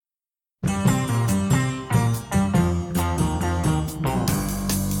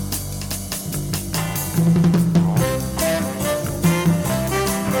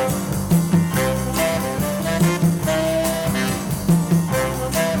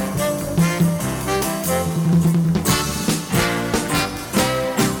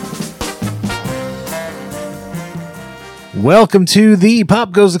Welcome to the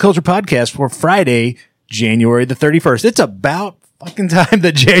Pop Goes the Culture podcast for Friday, January the 31st. It's about fucking time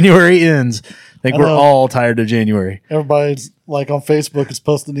that January ends. I think we're all tired of January. Everybody's like on Facebook is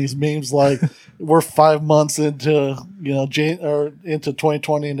posting these memes like we're 5 months into into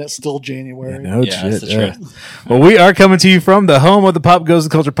 2020 and it's still January. No shit. Well, we are coming to you from the home of the Pop Goes the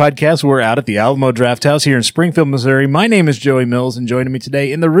Culture podcast. We're out at the Alamo Draft House here in Springfield, Missouri. My name is Joey Mills, and joining me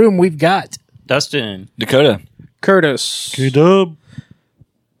today in the room we've got Dustin, Dakota, Curtis, K-Dub.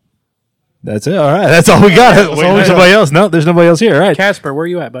 That's it. All right. That's all we got. Somebody else. No, there's nobody else here. All right. Casper, where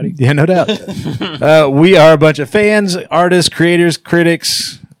you at, buddy? Yeah, no doubt. We are a bunch of fans, artists, creators,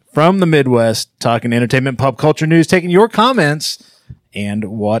 critics from the Midwest, talking entertainment, pop culture news, taking your comments and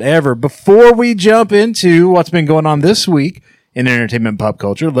whatever. Before we jump into what's been going on this week in entertainment, pop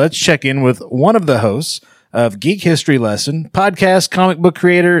culture, let's check in with one of the hosts of Geek History Lesson, podcast, comic book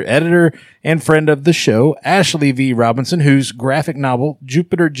creator, editor, and friend of the show, Ashley V. Robinson, whose graphic novel,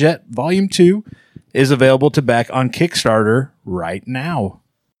 Jupiter Jet Volume 2, is available to back on Kickstarter right now.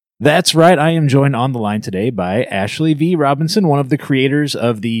 That's right, I am joined on the line today by Ashley V. Robinson, one of the creators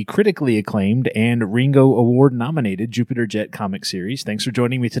of the critically acclaimed and Ringo Award-nominated Jupiter Jet comic series. Thanks for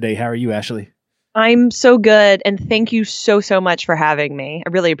joining me today. How are you, Ashley? I'm so good, and thank you so much for having me. I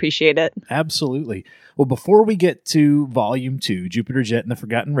really appreciate it. Absolutely. Well, before we get to Volume 2, Jupiter Jet and the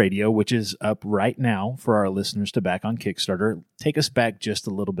Forgotten Radio, which is up right now for our listeners to back on Kickstarter, take us back just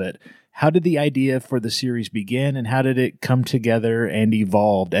a little bit. How did the idea for the series begin, and how did it come together and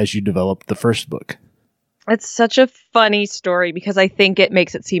evolved as you developed the first book? It's such a funny story because I think it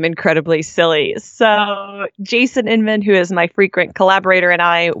makes it seem incredibly silly. So Jason Inman, who is my frequent collaborator, and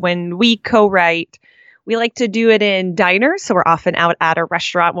I, when we co-write, we like to do it in diners. So we're often out at a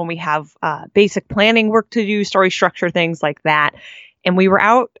restaurant when we have basic planning work to do, story structure, things like that. And we were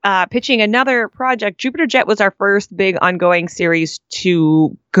out pitching another project. Jupiter Jet was our first big ongoing series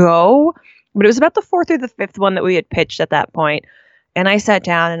to go, but it was about the fourth or the fifth one that we had pitched at that point. And I sat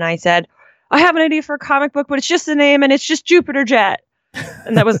down and I said, I have an idea for a comic book, but it's just the name and it's just Jupiter Jet.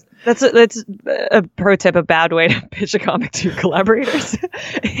 And that's a pro tip, a bad way to pitch a comic to collaborators.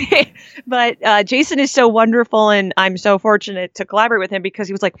 But Jason is so wonderful, and I'm so fortunate to collaborate with him because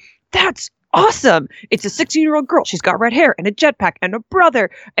he was like, that's awesome. It's a 16-year-old girl. She's got red hair and a jetpack and a brother,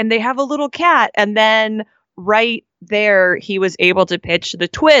 and they have a little cat. And then right there, he was able to pitch the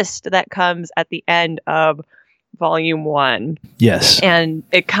twist that comes at the end of Volume 1. Yes. And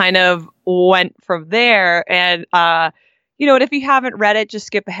it kind of went from there. And, and if you haven't read it, just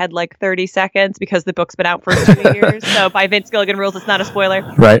skip ahead like 30 seconds because the book's been out for 2 years. So by Vince Gilligan rules, it's not a spoiler.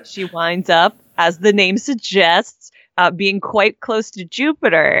 Right. She winds up, as the name suggests, being quite close to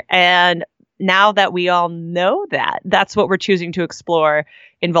Jupiter. And now that we all know that, that's what we're choosing to explore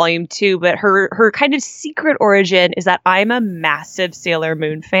in Volume 2. But her kind of secret origin is that I'm a massive Sailor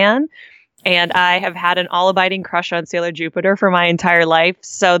Moon fan. And I have had an all-abiding crush on Sailor Jupiter for my entire life.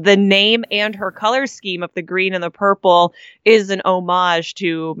 So the name and her color scheme of the green and the purple is an homage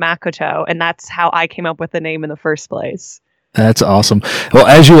to Makoto. And that's how I came up with the name in the first place. That's awesome. Well,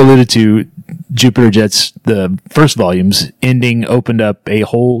 as you alluded to, Jupiter Jet's, the first volume's ending opened up a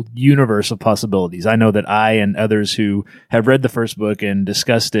whole universe of possibilities. I know that I and others who have read the first book and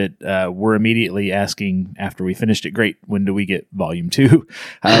discussed it were immediately asking after we finished it, great, when do we get Volume 2?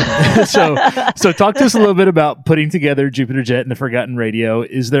 So talk to us a little bit about putting together Jupiter Jet and the Forgotten Radio.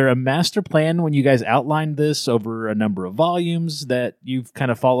 Is there a master plan when you guys outlined this over a number of volumes that you've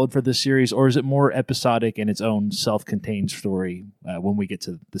kind of followed for this series, or is it more episodic in its own self-contained story when we get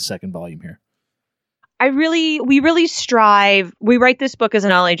to the second volume here? We really strive. We write this book as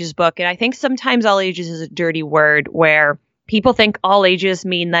an all ages book. And I think sometimes all ages is a dirty word where people think all ages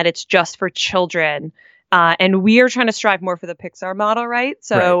mean that it's just for children. And we are trying to strive more for the Pixar model, right?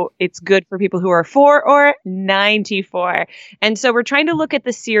 So It's good for people who are 4 or 94. And so we're trying to look at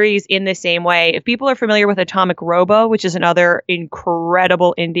the series in the same way. If people are familiar with Atomic Robo, which is another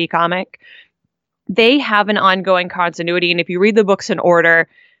incredible indie comic, they have an ongoing continuity. And if you read the books in order,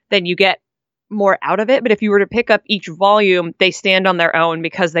 then you get more out of it. But if you were to pick up each volume, they stand on their own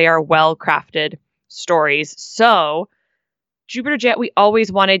because they are well-crafted stories. So Jupiter Jet, we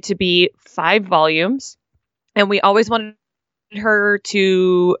always wanted to be 5 volumes, and we always wanted her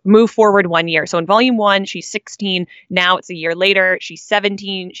to move forward 1 year. So in Volume 1, she's 16. Now it's a year later. She's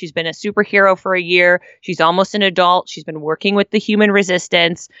 17. She's been a superhero for a year. She's almost an adult. She's been working with the human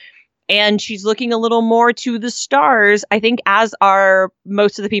resistance. And she's looking a little more to the stars, I think, as are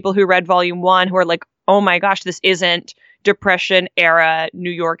most of the people who read Volume 1 who are like, oh my gosh, this isn't Depression era New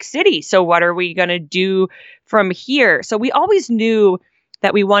York City. So what are we going to do from here? So we always knew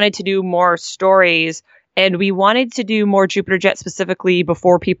that we wanted to do more stories And we wanted to do more Jupiter Jet specifically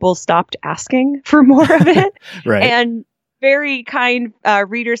before people stopped asking for more of it. Right. And very kind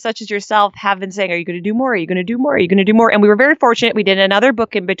readers such as yourself have been saying, are you going to do more? Are you going to do more? Are you going to do more? And we were very fortunate. We did another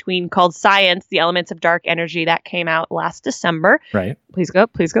book in between called Science, The Elements of Dark Energy, that came out last December. Right. Please go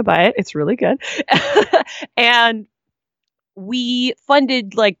buy it. It's really good. And we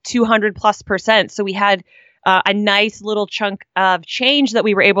funded like 200+%. So we had a nice little chunk of change that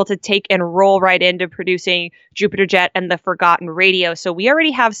we were able to take and roll right into producing Jupiter Jet and the Forgotten Radio. So we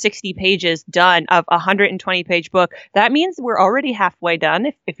already have 60 pages done of a 120-page book. That means we're already halfway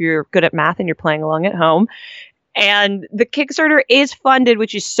done if you're good at math and you're playing along at home. And the Kickstarter is funded,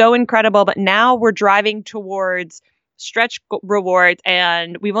 which is so incredible. But now we're driving towards stretch rewards,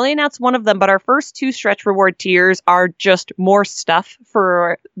 and we've only announced one of them, but our first 2 stretch reward tiers are just more stuff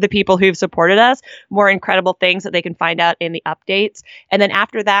for the people who've supported us, more incredible things that they can find out in the updates. And then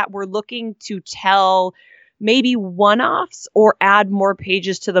after that, we're looking to tell maybe one-offs or add more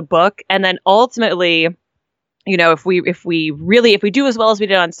pages to the book. And then ultimately, you know, if we do as well as we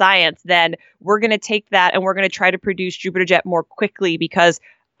did on Science, then we're going to take that and we're going to try to produce Jupiter Jet more quickly, because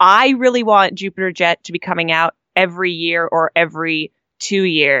I really want Jupiter Jet to be coming out every year or every 2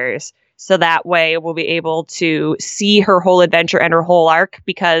 years. So that way we'll be able to see her whole adventure and her whole arc,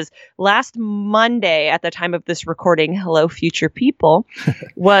 because last Monday at the time of this recording, hello future people,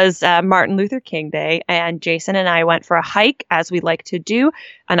 was Martin Luther King Day. And Jason and I went for a hike, as we like to do.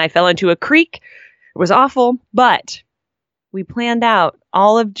 And I fell into a creek. It was awful, but we planned out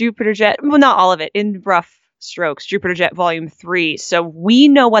all of Jupiter Jet. Well, not all of it, in rough strokes, Jupiter Jet Volume 3. So we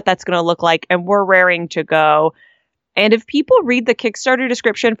know what that's going to look like, and we're raring to go. And if people read the Kickstarter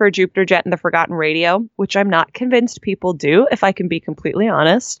description for Jupiter Jet and the Forgotten Radio, which I'm not convinced people do, if I can be completely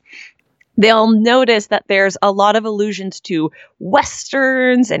honest, they'll notice that there's a lot of allusions to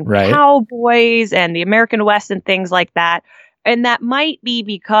Westerns and cowboys and the American West and things like that. And that might be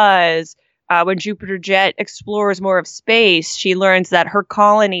because when Jupiter Jet explores more of space, she learns that her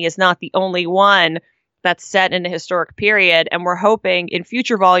colony is not the only one that's set in a historic period. And we're hoping in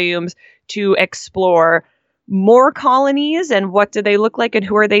future volumes to explore more colonies and what do they look like and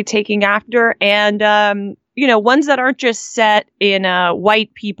who are they taking after. And, you know, ones that aren't just set in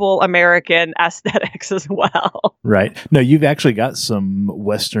white people American aesthetics as well. Right. No, you've actually got some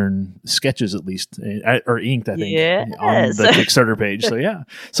Western sketches, at least, or inked, I think, on the Kickstarter page.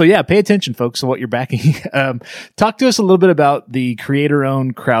 So yeah, pay attention, folks, to what you're backing. Talk to us a little bit about the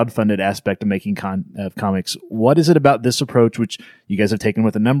creator-owned, crowd-funded aspect of making comics. What is it about this approach, which you guys have taken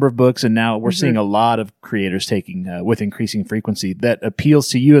with a number of books, and now we're seeing a lot of creators taking with increasing frequency, that appeals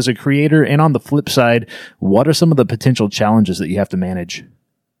to you as a creator? And on the flip side, what are some of the potential challenges that you have to manage?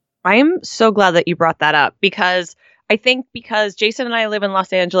 I'm so glad that you brought that up, because I think because Jason and I live in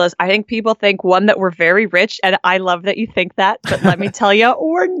Los Angeles, I think people think, one, that we're very rich, and I love that you think that, but let me tell you,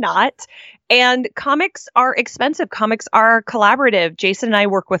 we're not. And comics are expensive. Comics are collaborative. Jason and I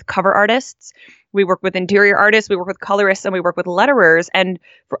work with cover artists. We work with interior artists. We work with colorists, and we work with letterers. And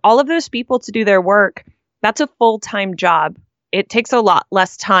for all of those people to do their work, that's a full-time job. It takes a lot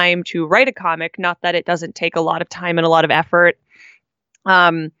less time to write a comic. Not that it doesn't take a lot of time and a lot of effort.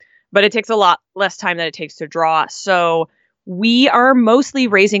 But it takes a lot less time than it takes to draw. So we are mostly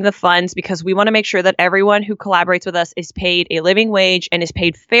raising the funds because we want to make sure that everyone who collaborates with us is paid a living wage and is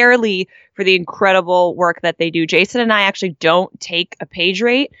paid fairly for the incredible work that they do. Jason and I actually don't take a page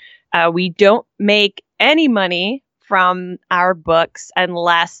rate. We don't make any money from our books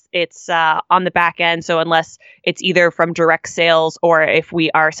unless it's on the back end. So unless it's either from direct sales, or if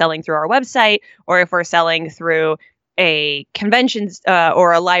we are selling through our website, or if we're selling through a convention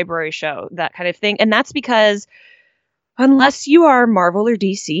or a library show, that kind of thing. And that's because unless you are Marvel or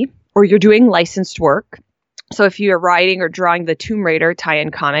DC, or you're doing licensed work, so if you're writing or drawing the Tomb Raider tie-in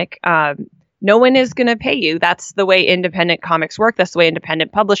comic, no one is going to pay you. That's the way independent comics work. That's the way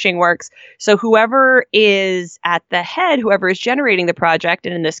independent publishing works. So whoever is at the head, whoever is generating the project,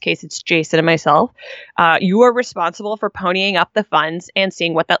 and in this case, it's Jason and myself, you are responsible for ponying up the funds and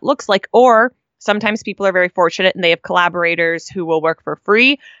seeing what that looks like. Or sometimes people are very fortunate and they have collaborators who will work for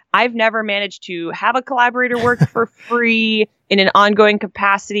free. I've never managed to have a collaborator work for free in an ongoing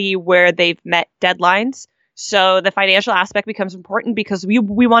capacity where they've met deadlines. So the financial aspect becomes important because we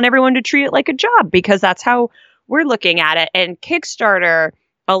want everyone to treat it like a job, because that's how we're looking at it. And Kickstarter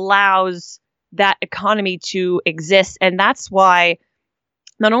allows that economy to exist. And that's why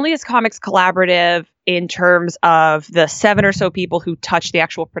not only is comics collaborative in terms of the 7 or so people who touch the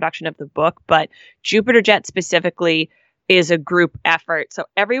actual production of the book, but Jupiter Jet specifically is a group effort. So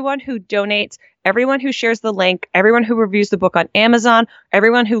everyone who donates, everyone who shares the link, everyone who reviews the book on Amazon,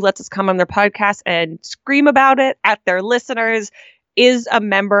 everyone who lets us come on their podcast and scream about it at their listeners is a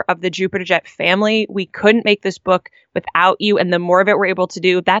member of the Jupiter Jet family. We couldn't make this book without you. And the more of it we're able to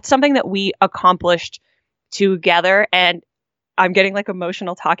do, that's something that we accomplished together. And I'm getting like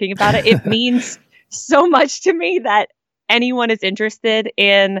emotional talking about it. It means so much to me that anyone is interested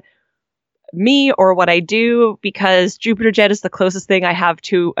in me or what I do, because Jupiter Jet is the closest thing I have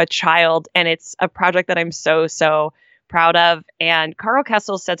to a child. And it's a project that I'm so, so proud of. And Carl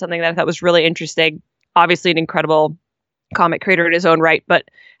Kessel said something that I thought was really interesting. Obviously an incredible comic creator in his own right, but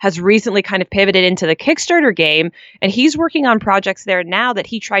has recently kind of pivoted into the Kickstarter game. And he's working on projects there now that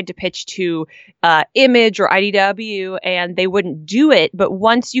he tried to pitch to Image or IDW, and they wouldn't do it. But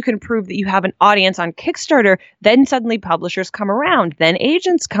once you can prove that you have an audience on Kickstarter, then suddenly publishers come around, then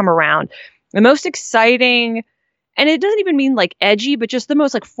agents come around. The most exciting, and it doesn't even mean like edgy, but just the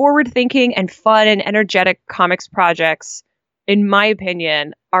most like forward thinking and fun and energetic comics projects, in my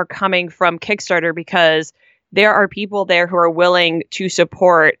opinion, are coming from Kickstarter, because there are people there who are willing to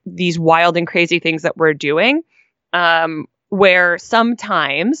support these wild and crazy things that we're doing, where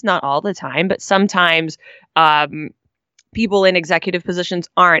sometimes, not all the time, but sometimes people in executive positions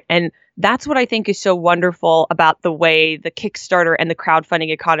aren't. And that's what I think is so wonderful about the way the Kickstarter and the crowdfunding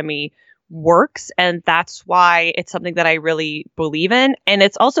economy works. And that's why it's something that I really believe in. And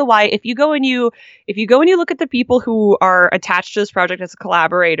it's also why if you go and you look at the people who are attached to this project as a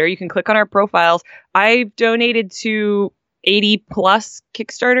collaborator, you can click on our profiles. I've donated to 80 plus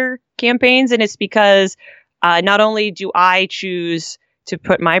Kickstarter campaigns, and it's because not only do I choose to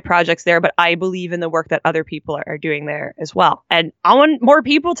put my projects there, but I believe in the work that other people are doing there as well. And I want more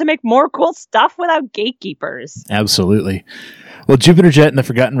people to make more cool stuff without gatekeepers. Absolutely. Well, Jupiter Jet and the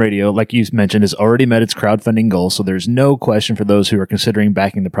Forgotten Radio, like you mentioned, has already met its crowdfunding goal, so there's no question for those who are considering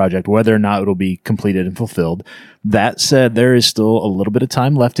backing the project whether or not it'll be completed and fulfilled. That said, there is still a little bit of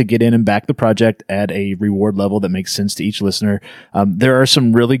time left to get in and back the project at a reward level that makes sense to each listener. There are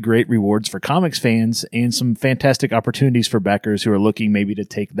some really great rewards for comics fans and some fantastic opportunities for backers who are looking maybe to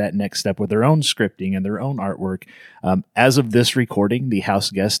take that next step with their own scripting and their own artwork. As of this recording, the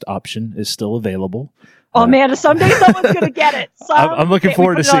house guest option is still available. Oh man, someday someone's going to get it. I'm looking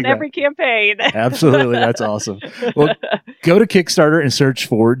forward to seeing it on every campaign. Absolutely. That's awesome. Well, go to Kickstarter and search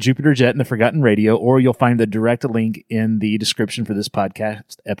for Jupiter Jet and the Forgotten Radio, or you'll find the direct link in the description for this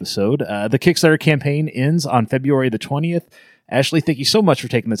podcast episode. The Kickstarter campaign ends on February the 20th. Ashley, thank you so much for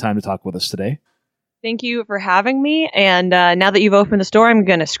taking the time to talk with us today. Thank you for having me. And now that you've opened the store, I'm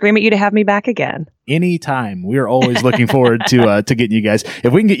going to scream at you to have me back again. Anytime. We are always looking forward to getting you guys.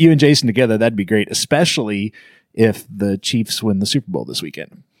 If we can get you and Jason together, that'd be great, especially if the Chiefs win the Super Bowl this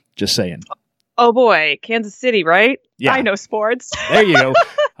weekend. Just saying. Oh boy, Kansas City, right? Yeah. I know sports. There you go.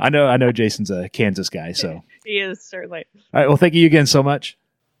 I know Jason's a Kansas guy, so. He is, certainly. All right, well, thank you again so much.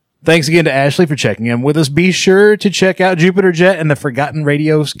 Thanks again to Ashley for checking in with us. Be sure to check out Jupiter Jet and the Forgotten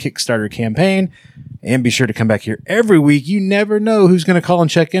Radio's Kickstarter campaign. And be sure to come back here every week. You never know who's going to call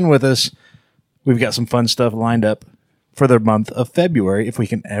and check in with us. We've got some fun stuff lined up for the month of February, if we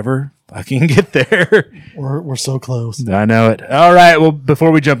can ever fucking get there. We're so close. I know it. All right, well,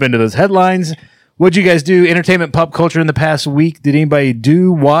 before we jump into those headlines, what'd you guys do? Entertainment, pop culture in the past week? Did anybody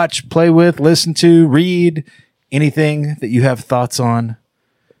do, watch, play with, listen to, read anything that you have thoughts on?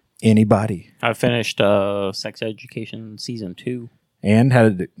 Anybody? I finished Sex Education Season 2. And how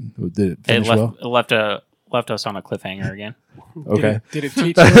did it finish well? It left us on a cliffhanger again. Okay. Did it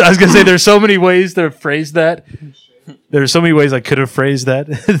teach I was going to say, there's so many ways to phrase that. There's so many ways I could have phrased that,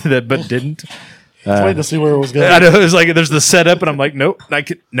 but didn't. Waiting to see where it was going. I know, it was like, there's the setup, and I'm like, nope.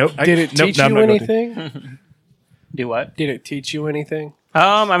 Did it teach you anything? Do what? Did it teach you anything?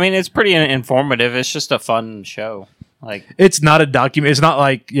 I mean, it's pretty informative. It's just a fun show. Like, it's not a document. It's not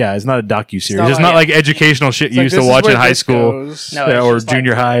like, it's not a docu-series. It's not not like educational shit you used to watch in high school or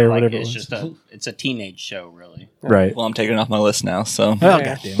junior high or whatever. It's a teenage show, really. Right. Well, I'm taking it off my list now, so. Oh,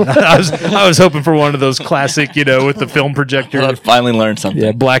 goddamn. I was hoping for one of those classic, with the film projector. I finally learned something.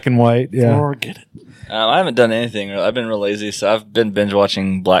 Yeah, black and white. Yeah. Forget it. I haven't done anything. I've been real lazy, so I've been binge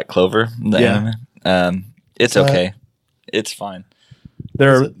watching Black Clover. The anime. It's okay. It's fine.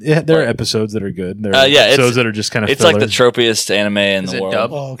 There are episodes that are good. There are episodes that are just kind of It's fillers. like the tropiest anime in Is the it world.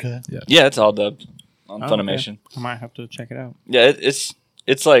 dubbed? Oh, okay. Yeah, it's all dubbed on Okay. Funimation. I might have to check it out. Yeah,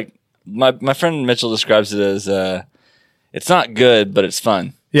 it's like my friend Mitchell describes it as it's not good, but it's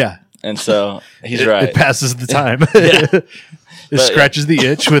fun. Yeah. And so he's right. It passes the time. Yeah. It scratches the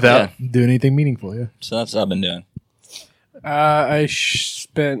itch without doing anything meaningful. Yeah. So that's what I've been doing. I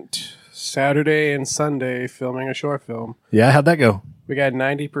spent Saturday and filming a short film. Yeah, how'd that go? We got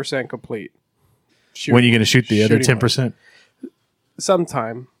 90% complete. When are you going to shoot the other 10%?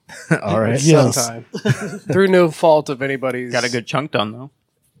 Sometime. All right. Yes. Sometime. Through no fault of anybody's. Got a good chunk done though.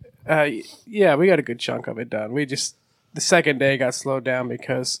 Yeah, we got a good chunk of it done. We just the second day got slowed down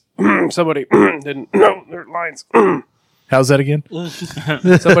because somebody didn't know their lines. How's that again?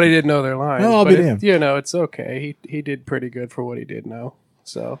 Somebody didn't know their lines. Oh, I'll but be damned. it's okay. He did pretty good for what he did know.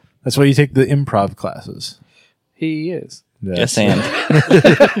 So That's why you take the improv classes. he is. Yes, and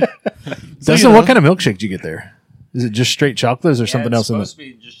Dustin, what kind of milkshake did you get there? Is it just straight chocolate or is there something else in It's it?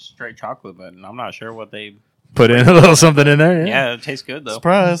 supposed to be just straight chocolate, but I'm not sure what they. Put in a little something in there? Yeah, it tastes good though.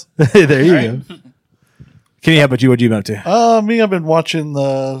 Surprise. There you go. Kenny, how about you? What you been up to? Me, I've been watching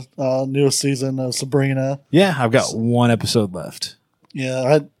the newest season of Sabrina. Yeah, I've got one episode left.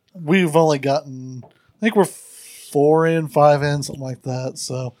 Yeah, we've only gotten, I think we're 4 in, 5 in, something like that.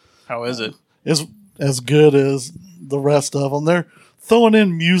 So How is it? it's as good as the rest of them. They're throwing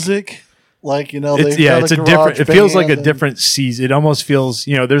in music, like It's, they've got it's a garage different. It feels like a band and- different season. It almost feels,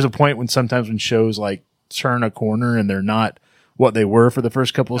 there's a point when sometimes when shows like turn a corner and they're not what they were for the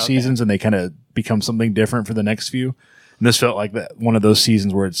first couple of seasons, and they kind of become something different for the next few. And this felt like that one of those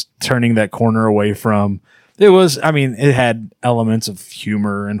seasons where it's turning that corner away from. It was, it had elements of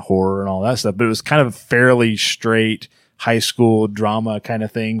humor and horror and all that stuff, but it was kind of fairly straight high school drama kind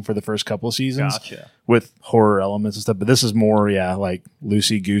of thing for the first couple of seasons. Gotcha. With horror elements and stuff. But this is more, like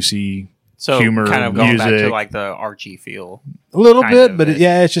loosey goosey. So humor, kind of going back music. to like the Archie feel, A little Kind bit, of but it.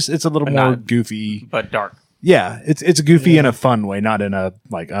 it's a little But more not- goofy. but dark. Yeah, it's goofy in a fun way, not in a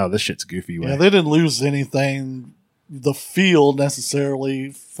like, oh, this shit's goofy way. Yeah, they didn't lose anything, the feel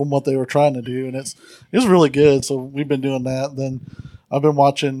necessarily from what they were trying to do, and it's really good. So we've been doing that. Then I've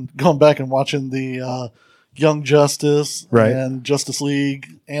been going back and watching the Young Justice Right. and Justice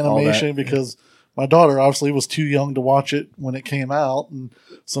League animation because my daughter obviously was too young to watch it when it came out, and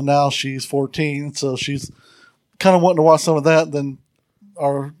so now she's 14, so she's kind of wanting to watch some of that. Then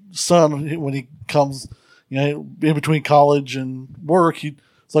our son, when he comes, in between college and work, he's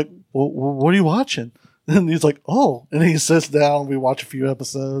like, well, what are you watching? And he's like, oh, and he sits down and we watch a few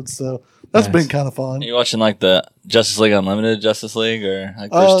episodes. So that's Nice. been kind of fun. are you watching like the Justice League Unlimited Justice League or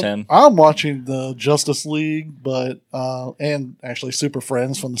like first 10? I'm watching the Justice League, but and actually Super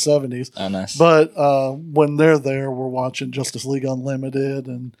Friends from the 70s. Oh, nice. But when they're there, we're watching Justice League Unlimited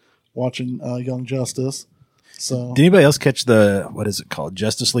and watching Young Justice. So Did anybody else catch the what is it called?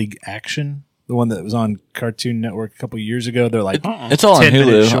 Justice League Action? The one that was on Cartoon Network a couple of years ago. They're like, It's all on 10-minute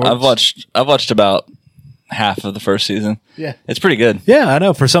Hulu. shorts. I've watched about half of the first season. yeah, It's pretty good. yeah, I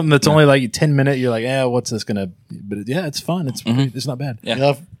know. For something that's only like 10 minutes, you're like, what's this gonna? But yeah, it's fun. It's not bad. Yeah.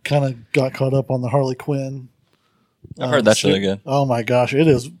 I've kind of got caught up on the Harley Quinn. I've heard that's really good. Oh my gosh, it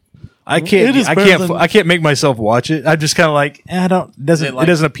is. I can't. It is I better can't. than- I can't make myself watch it. I'm just kind of like, I don't. Doesn't like- it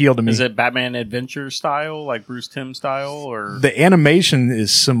doesn't appeal to me. Is it Batman Adventure style, like Bruce Timm style, or The animation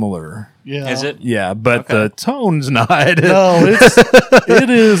is similar. Yeah, is it? Yeah, but Okay. the tone's not. No, it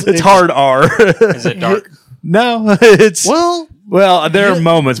is. it's hard R. Is it dark? No, it's Well, there are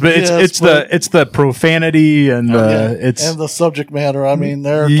moments, but yes, but- it's the profanity and it's and the subject matter. I mean,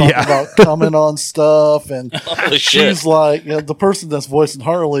 they're Yeah. talking about coming on stuff, and Holy shit. she's like, the person that's voicing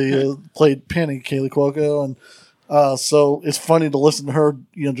Harley played Penny, Kaylee Cuoco, and so it's funny to listen to her,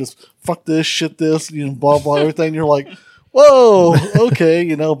 just fuck this, shit this, blah blah everything. You're like, whoa,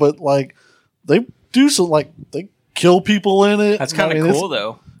 okay, but like they do some like they kill people in it. That's kind I of mean, cool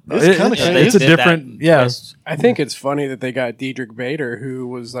though. It's kind of Yeah, crazy. they it's a did that different- yeah. twist. I think it's funny that they got Diedrich Bader, who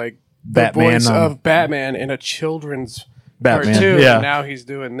was like Batman the voice on- of Batman in a children's Batman. cartoon. Yeah. And now he's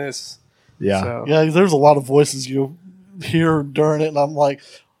doing this. yeah. So. Yeah, there's a lot of voices you hear during it, and I'm like,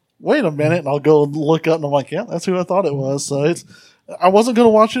 wait a minute, and I'll go look up, and I'm like, yeah, that's who I thought it was. So I wasn't going to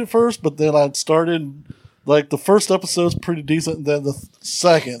watch it first, but then I started, like, the first episode's pretty decent, and then the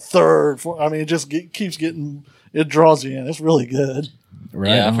second, third, fourth, I mean, it just keeps getting, it draws you in. It's really good.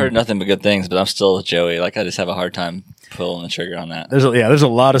 Right. Yeah, I've heard nothing but good things, but I'm still Joey. Like, I just have a hard time pulling the trigger on that. There's a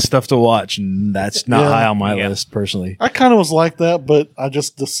lot of stuff to watch, and that's not Yeah. high on my Yeah. list personally. I kind of was like that, but I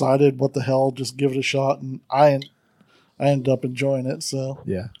just decided, what the hell, just give it a shot, and I ended up enjoying it, so.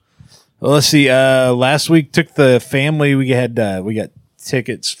 Yeah. Well, let's see. Last week took the family. We got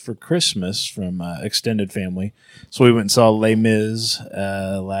tickets for Christmas from extended family, so we went and saw Les Mis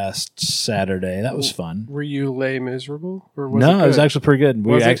last Saturday. That was fun. Were you lay miserable? Or was No, it was good? actually pretty good.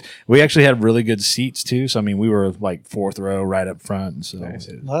 Was it? We actually had really good seats too. So I mean, we were like fourth row, right up front. So Nice.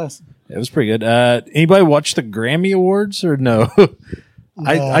 Nice. it was pretty good. Anybody watch the Grammy Awards or no?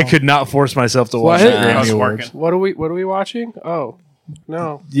 I could not force myself to watch What? the I Grammy was Awards. working. What are we watching? Oh,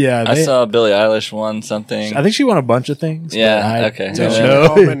 No. Yeah, I saw Billie Eilish won something. I think she won a bunch of things. Yeah, okay. So she No.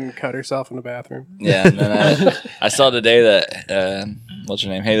 went home and cut herself in the bathroom. Yeah, and then I saw today that what's her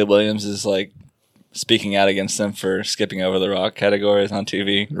name, Haley Williams, is like speaking out against them for skipping over the rock categories on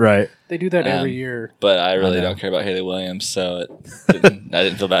TV. Right. They do that every year. But I really know. don't care about Haley Williams, so I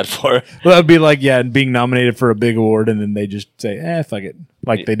didn't feel bad for her. Well, that'd be like, being nominated for a big award, and then they just say, fuck it.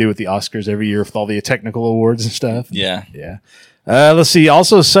 Like they do with the Oscars every year with all the technical awards and stuff. Yeah. Yeah. Let's see.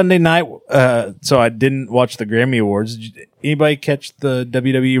 Also, Sunday night, so I didn't watch the Grammy Awards. Did anybody catch the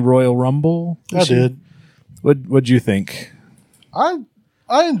WWE Royal Rumble? I did. What'd you think? I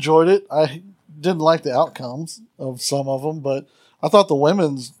enjoyed it. I didn't like the outcomes of some of them, but I thought the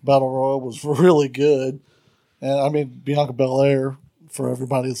women's battle royal was really good. And I mean, Bianca Belair, for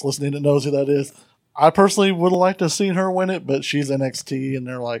everybody that's listening that knows who that is, I personally would have liked to have seen her win it, but she's NXT, and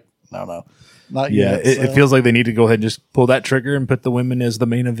they're like, no, not yet. It feels like they need to go ahead and just pull that trigger and put the women as the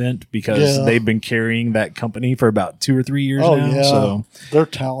main event because they've been carrying that company for about 2 or 3 years now. Yeah. So their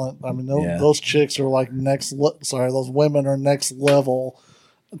talent. I mean, those chicks are like those women are next level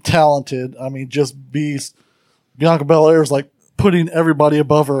talented. I mean, just beast. Bianca Belair is like putting everybody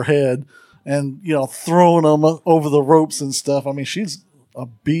above her head and, throwing them over the ropes and stuff. I mean, she's a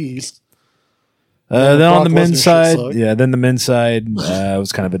beast. then on the men's side, then the men's side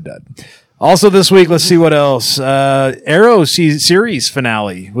was kind of a dud. Also this week, let's see what else. Arrow series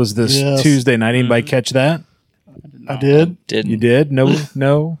finale was this Tuesday night. Anybody catch that? I did. Didn't. You did? No.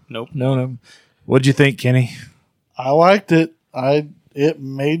 Nope. No. What'd you think, Kenny? I liked it. It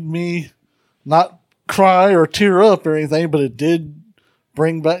made me not cry or tear up or anything, but it did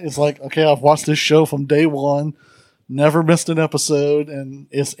bring back. It's like, okay, I've watched this show from day one, never missed an episode, and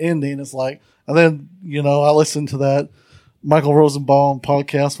it's ending. It's like, and then I listened to that Michael Rosenbaum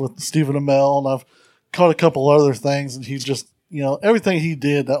podcast with Stephen Amell, and I've caught a couple other things, and he's just everything he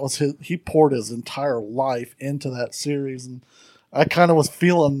did, that was he poured his entire life into that series, and I kind of was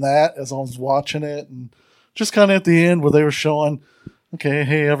feeling that as I was watching it, and just kind of at the end where they were showing, okay,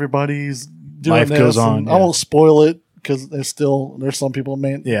 hey, everybody's doing Life this. goes on, I won't spoil it because there's some people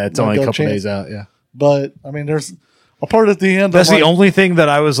it's only a couple days out. Yeah, but I mean, there's a part at the end. That's the only thing that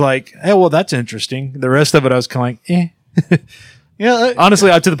I was like, hey, well, that's interesting. The rest of it, I was kind of like, eh. Yeah,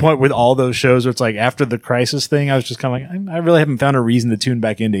 honestly, up to the point with all those shows where it's like after the Crisis thing, I was just kind of like, I really haven't found a reason to tune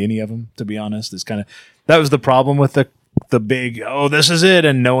back into any of them. To be honest, it's kind of that was the problem with the big this is it,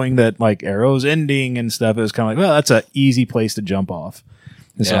 and knowing that like Arrow's ending and stuff. It was kind of like, well, that's an easy place to jump off.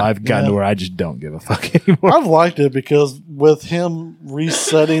 And so I've gotten to where I just don't give a fuck anymore. I've liked it because with him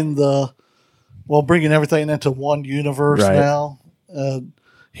resetting bringing everything into one universe now,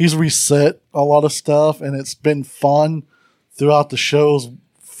 he's reset a lot of stuff, and it's been fun throughout the shows,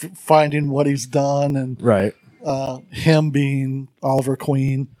 finding what he's done and him being Oliver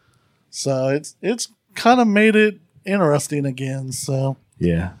Queen. So it's kind of made it interesting again. So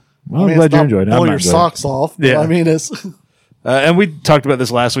yeah, well, I'm glad you enjoyed it. Blow your socks off. Yeah, I mean it's. And we talked about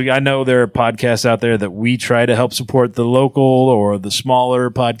this last week. I know there are podcasts out there that we try to help support the local or the smaller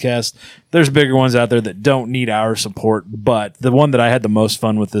podcasts. There's bigger ones out there that don't need our support. But the one that I had the most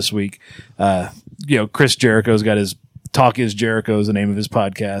fun with this week, Chris Jericho's got his Talk is Jericho is the name of his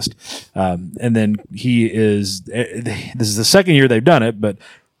podcast. And then this is the second year they've done it, but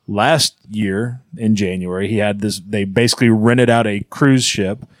last year in January, they basically rented out a cruise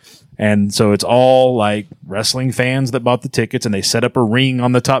ship. And so it's all like wrestling fans that bought the tickets, and they set up a ring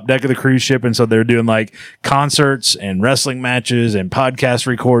on the top deck of the cruise ship. And so they're doing like concerts and wrestling matches and podcast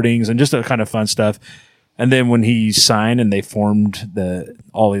recordings and just a kind of fun stuff. And then when he signed and they formed the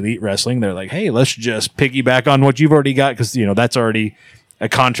All Elite Wrestling, they're like, hey, let's just piggyback on what you've already got. Cause that's already a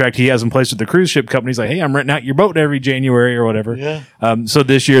contract he has in place with the cruise ship company. He's like, hey, I'm renting out your boat every January or whatever. Yeah. So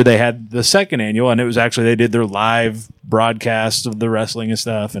this year they had the second annual, and it was actually, they did their live broadcasts of the wrestling and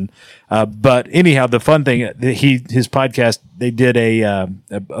stuff. And, but anyhow, the fun thing, his podcast, they did a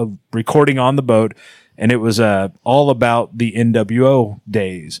recording on the boat, and it was, all about the NWO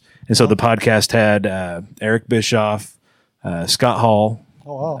days. And so the podcast had, Eric Bischoff, Scott Hall,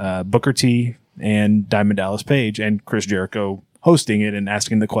 Booker T, and Diamond Dallas Page, and Chris Jericho hosting it and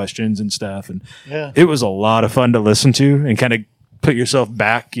asking the questions and stuff. And it was a lot of fun to listen to and kind of put yourself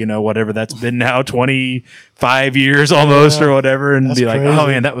back, whatever that's been now, 25 years almost or whatever, and be like, crazy. Oh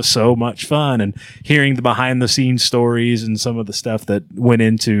man, that was so much fun. And hearing the behind the scenes stories and some of the stuff that went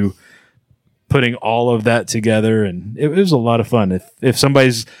into putting all of that together. And it was a lot of fun. If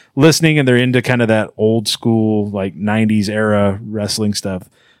somebody's listening and they're into kind of that old school, like 90s era wrestling stuff,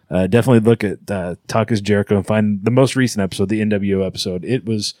 definitely look at Talk is Jericho and find the most recent episode, the NWO episode. It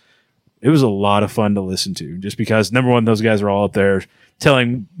was it was a lot of fun to listen to, just because number one, those guys are all up there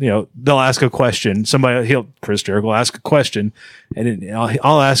telling, they'll ask a question. Chris Jericho will ask a question, and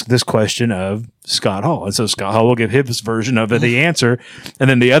I'll ask this question of Scott Hall. And so Scott Hall will give his version of the answer. And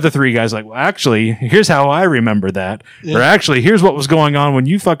then the other three guys like, well, actually, here's how I remember that. Yeah. Or actually, here's what was going on when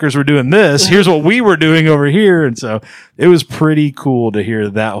you fuckers were doing this. Here's what we were doing over here. And so it was pretty cool to hear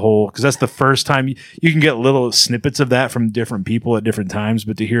that whole, because that's the first time you can get little snippets of that from different people at different times,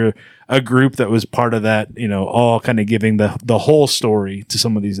 but to hear a group that was part of that, all kind of giving the whole story to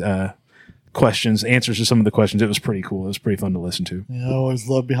some of these answers to some of the questions, it was pretty cool. It was pretty fun to listen to. Yeah, I always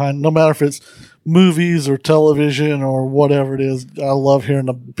love no matter if it's movies or television or whatever it is, I love hearing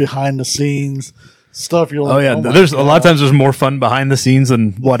the behind the scenes stuff. You're like, there's a lot of times there's more fun behind the scenes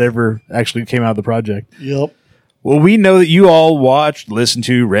than whatever actually came out of the project. Yep. Well, we know that you all watched, listened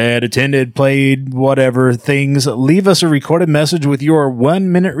to, read, attended, played, whatever things. Leave us a recorded message with your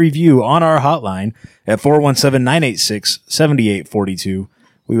 1-minute review on our hotline at 417-986-7842.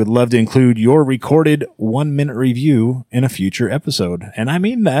 We would love to include your recorded 1-minute review in a future episode. And I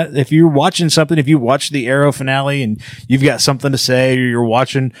mean that. If you're watching something, if you watched the Arrow finale and you've got something to say, or you're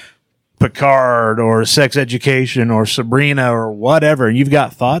watching Picard or Sex Education or Sabrina or whatever, and you've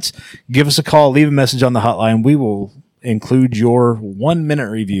got thoughts, give us a call, leave a message on the hotline. We will include your 1-minute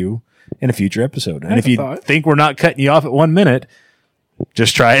review in a future episode. And if you think we're not cutting you off at 1 minute,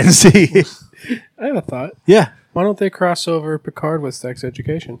 just try it and see. I have a thought. Yeah. Why don't they cross over Picard with Sex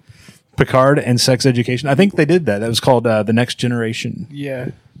Education? Picard and Sex Education. I think they did that. That was called The Next Generation. Yeah.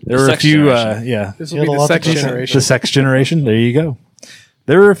 There were a few, This will be the Sex Generation. The Sex Generation. There you go.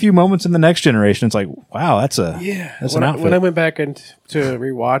 There were a few moments in The Next Generation. It's like, wow, that's an outfit. When I went back to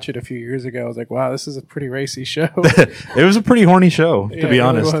rewatch it a few years ago, I was like, wow, this is a pretty racy show. It was a pretty horny show, to be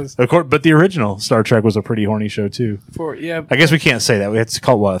honest. Was. Of course, but the original Star Trek was a pretty horny show too. I guess we can't say that. We have to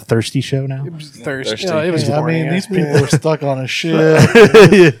call it a thirsty show now. It was thirsty. It was horny. These people are stuck on a ship.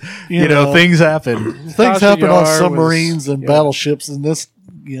 You know, things happen. Things happen on submarines and battleships, and this,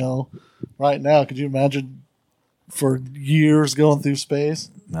 right now, could you imagine? For years going through space.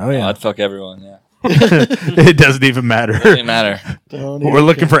 Oh yeah, I'd fuck everyone. Yeah, it doesn't even matter. It doesn't matter. We're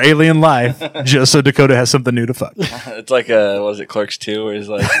looking for alien life, just so Dakota has something new to fuck. It's like what was it, Clerks 2, where he's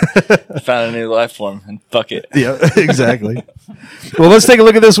like, found a new life form and fuck it. Yeah, exactly. Well, let's take a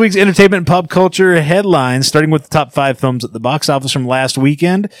look at this week's entertainment and pop culture headlines, starting with the top 5 films at the box office from last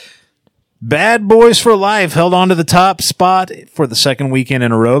weekend. Bad Boys for Life held on to the top spot for the second weekend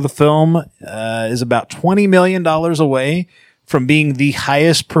in a row. The film is about $20 million away from being the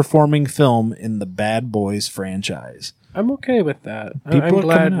highest performing film in the Bad Boys franchise. I'm okay with that. I'm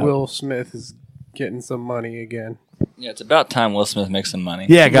glad Will Smith is getting some money again. Yeah, it's about time Will Smith makes some money.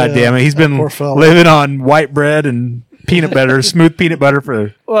 Yeah, goddamn it. He's been living on white bread and peanut butter, smooth peanut butter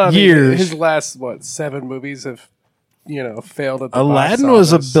for years. His last, 7 movies have failed at the Aladdin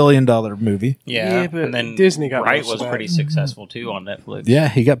box was $1 billion movie. Yeah, but and then Disney got Bright most was of pretty that. successful too on Netflix. Yeah,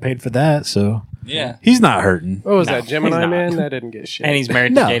 he got paid for that, so Yeah. he's not hurting. What was No, that, Gemini he's not. Man? That didn't get shit. And he's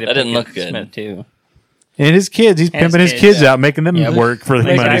married No, to Jada that didn't Pinkett look good. Smith too. And his kids, he's And his pimping his kids, kids yeah. out, making them Yeah. work for the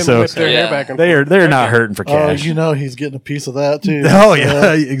Making money. them So whip their hair back and they're forth. not hurting for Oh, cash. he's getting a piece of that too. Oh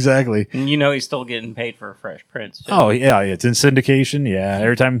yeah, exactly. And he's still getting paid for Fresh Prince. Too. Oh yeah, it's in syndication. Yeah,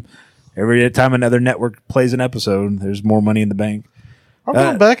 every time another network plays an episode, there's more money in the bank. I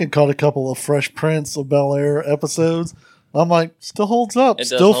went back and caught a couple of Fresh Prince of Bel-Air episodes. I'm like, still holds up. It does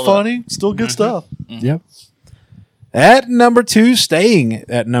Still hold funny. Still good stuff. Yep. At number 2, staying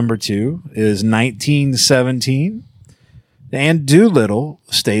at number 2 is 1917. And Doolittle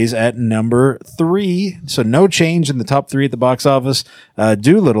stays at number 3. So no change in the top 3 at the box office.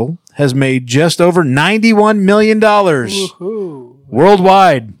 Doolittle has made just over $91 million Woohoo.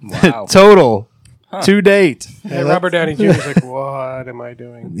 worldwide. Wow. Total to date. Hey, Robert Downey Jr. is like, what am I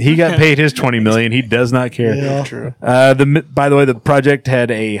doing? He got paid his $20 million. He does not care. Yeah. True. By the way, the project had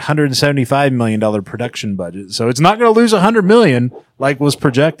a $175 million production budget, so it's not going to lose $100 million like was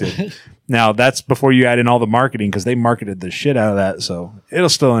projected. Now that's before you add in all the marketing, because they marketed the shit out of that, so it'll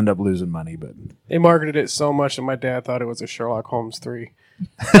still end up losing money. But They marketed it so much that my dad thought it was a Sherlock Holmes 3.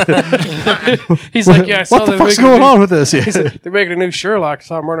 He's like, yeah, I saw what the them fuck's making a going new- on with this? He said, they're making a new Sherlock.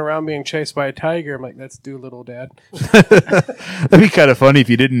 So I'm running around being chased by a tiger. I'm like, that's Doolittle, Dad. That'd be kind of funny if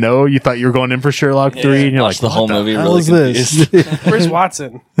you didn't know. You thought you were going in for Sherlock 3, and you're Watch like, the what whole the movie hell really is this? Where's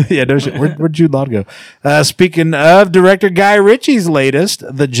Watson? Yeah, no shit. Where'd Jude Law go? Speaking of director Guy Ritchie's latest,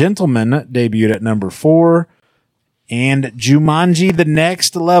 The Gentleman debuted at number 4. And Jumanji: The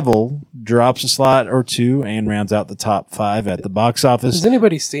Next Level drops a slot or two and rounds out the top 5 at the box office. Has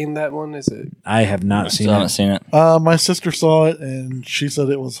anybody seen that one? Is it? I have I not still seen haven't it. seen it. My sister saw it and she said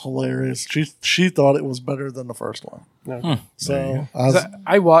it was hilarious. She thought it was better than the first one. No. So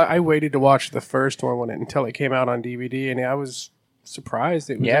I waited to watch the first one until it came out on DVD, and I was surprised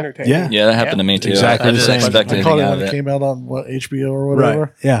it was Yeah. entertaining. Yeah. Yeah, that happened to me too. Exactly I the didn't same. expect I anything caught it out when of it it. came out on HBO or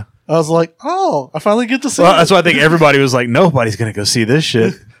whatever. Yeah. I was like, oh, I finally get to see Well, it. that's why I think everybody was like, nobody's going to go see this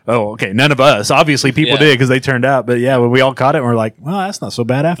shit. Oh, okay. None of us. Obviously, people Yeah. did because they turned out. But yeah, when we all caught it, and we're like, well, that's not so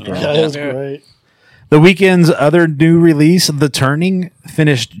bad after all. Yeah, it was Yeah. great. The weekend's other new release, The Turning,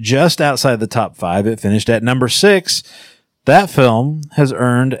 finished just outside the top 5. It finished at number 6. That film has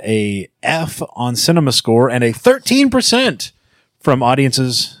earned a F on CinemaScore and a 13% from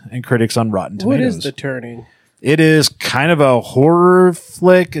audiences and critics on Rotten What Tomatoes. is The Turning? It is kind of a horror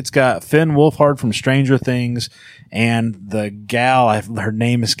flick. It's got Finn Wolfhard from Stranger Things and the gal, her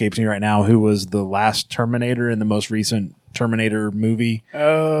name escapes me right now, who was the last Terminator in the most recent Terminator movie,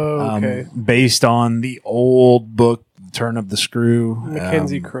 Oh, okay. based on the old book, Turn of the Screw.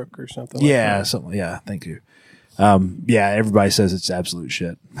 Mackenzie Crook or something. Yeah, Like something. Yeah, thank you. Yeah, everybody says it's absolute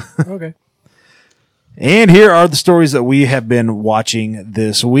shit. that. Okay. And here are the stories that we have been watching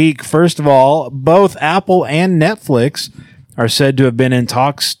this week. First of all, both Apple and Netflix are said to have been in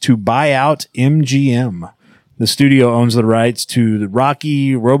talks to buy out MGM. The studio owns the rights to the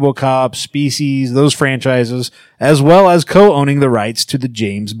Rocky, RoboCop, Species, those franchises, as well as co-owning the rights to the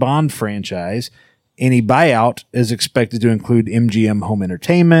James Bond franchise. Any buyout is expected to include MGM Home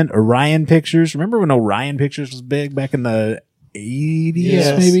Entertainment, Orion Pictures. Remember when Orion Pictures was big back in the 80s,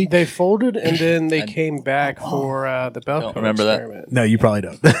 Yes, maybe? they folded and then they came back for the Belko Don't remember that. experiment. No, you probably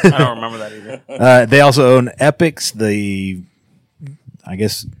don't. I don't remember that either. They also own Epix, the, I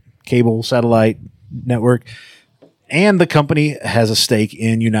guess, cable satellite network. And the company has a stake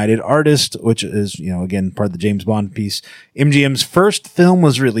in United Artists, which is, again, part of the James Bond piece. MGM's first film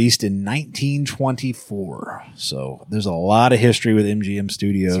was released in 1924. So there's a lot of history with MGM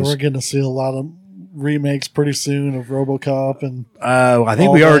Studios. So we're getting to see a lot of remakes pretty soon of RoboCop and I think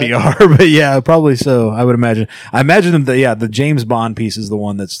all we already that. are, but yeah, probably so. I would imagine. I imagine that the James Bond piece is the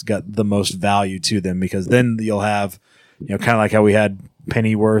one that's got the most value to them because then you'll have, kind of like how we had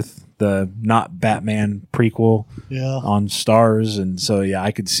Pennyworth, the not Batman prequel yeah. on Stars, and so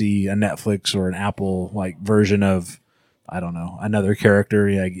I could see a Netflix or an Apple like version of, I don't know, another character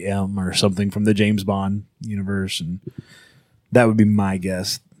like M or something from the James Bond universe, and that would be my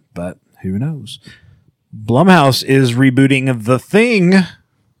guess, but who knows? Blumhouse is rebooting The Thing,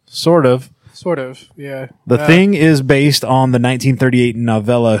 sort of. Sort of, yeah. The Thing is based on the 1938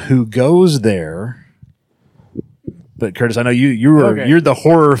 novella Who Goes There. But Curtis, I know you're the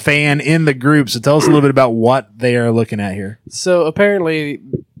horror fan in the group, so tell us a little bit about what they are looking at here. So apparently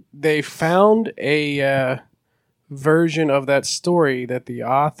they found a version of that story that the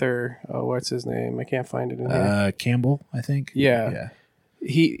author, what's his name? I can't find it in here. Campbell, I think. Yeah.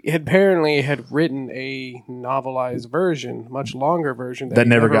 He apparently had written a novelized version, much longer version That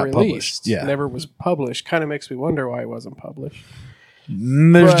never got released, published. Yeah. never was published. Kind of makes me wonder why it wasn't published.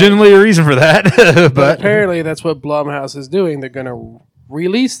 There's But- generally a reason for that, But but apparently that's what Blumhouse is doing. They're going to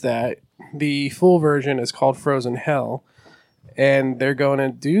release that. The full version is called Frozen Hell, and they're going to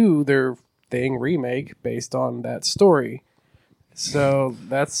do their Thing remake based on that story. So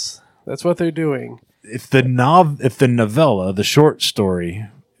that's what they're doing. if the novella, the short story,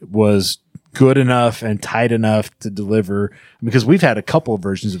 was good enough and tight enough to deliver, because we've had a couple of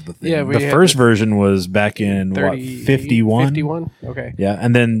versions of the thing. Yeah, we the had first the version was back in 51. 51? Okay. Yeah,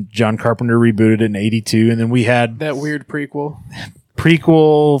 and then John Carpenter rebooted it in 82, and then we had That weird prequel.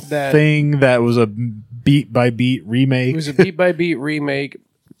 prequel That- thing that was a beat by beat remake. It was a beat by beat remake.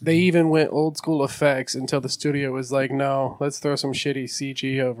 They even went old school effects until the studio was like, no, let's throw some shitty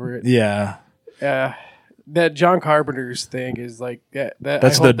CG over it. Yeah, That John Carpenter's thing is like that.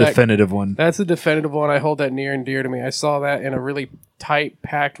 that's the definitive one. That's a definitive one. I hold that near and dear to me. I saw that in a really tight,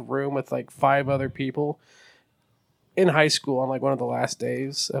 packed room with like 5 other people in high school on like one of the last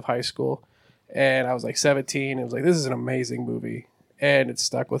days of high school. And I was like 17. It was like, this is an amazing movie. And it's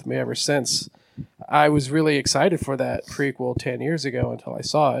stuck with me ever since. I was really excited for that prequel 10 years ago until I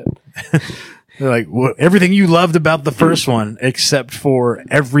saw it. They're like, everything you loved about the first one, except for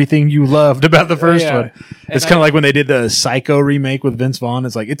everything you loved about the first Yeah. one. It's And kind of like when they did the Psycho remake with Vince Vaughn.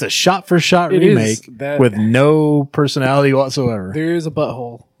 It's like, it's a shot for shot It is. remake That- with no personality whatsoever. There is a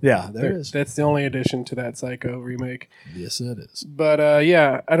butthole. Yeah, there is. That's the only addition to that Psycho remake. Yes, it is. But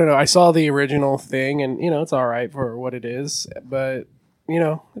yeah, I don't know. I saw the original thing, and it's all right for what it is. But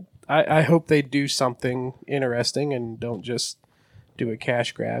I hope they do something interesting and don't just do a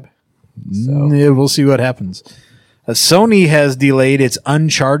cash grab. So Yeah, we'll see what happens. Sony has delayed its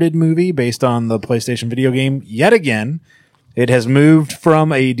Uncharted movie based on the PlayStation video game yet again. It has moved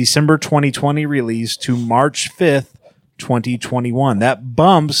from a December 2020 release to March 5th, 2021. That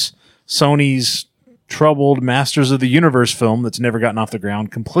bumps Sony's troubled Masters of the Universe film that's never gotten off the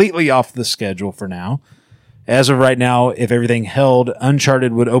ground completely off the schedule for now. As of right now, if everything held,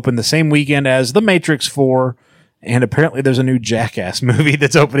 Uncharted would open the same weekend as The Matrix 4, and apparently there's a new Jackass movie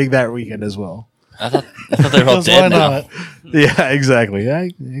that's opening that weekend as well. I thought they were all Because why dead now. not? Yeah, exactly.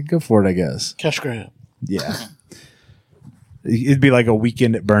 Go for it, I guess. Cash grab. Yeah. It'd be like a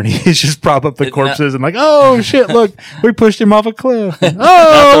weekend at Bernie's. Just prop up the It- corpses and like, oh shit, look, we pushed him off a cliff.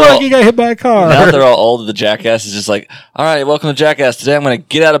 Oh, look, he got hit by a car. Now that they're all old, the Jackass is just like, all right, welcome to Jackass. Today I'm going to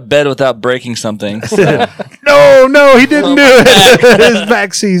get out of bed without breaking something. No, he didn't do it. His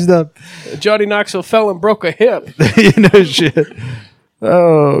back seized up. Johnny Knoxville fell and broke a hip. Shit.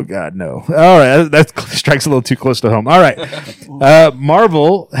 Oh God, no! All right, that strikes a little too close to home. All right,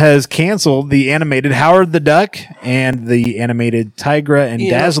 Marvel has canceled the animated Howard the Duck and the animated Tigra and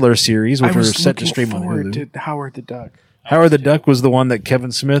Yeah. Dazzler series, which I were was set to looking stream on forward Hulu. to Howard the Duck. Howard the Duck was the one that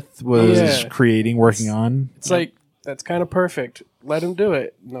Kevin Smith was Yeah. creating, working on. It's like that's kind of perfect. Let him do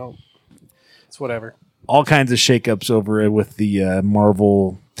it. No, it's whatever. All kinds of shakeups over it with the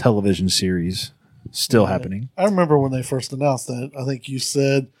Marvel television series still happening. I remember when they first announced that. I think you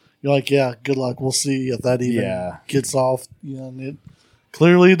said, you're like, yeah, good luck. We'll see if that even Yeah. gets off. And it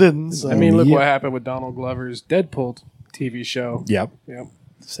clearly didn't. So. I mean, look yeah. what happened with Donald Glover's Deadpool TV show. Yep. Yep.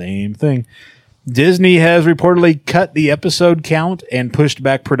 Same thing. Disney has reportedly cut the episode count and pushed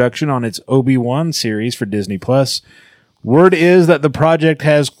back production on its Obi-Wan series for Disney Plus. Word is that the project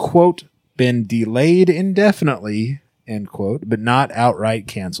has, quote, been delayed indefinitely, end quote, but not outright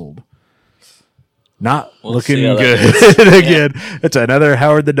canceled. Not We'll looking see how good. that Again, it's another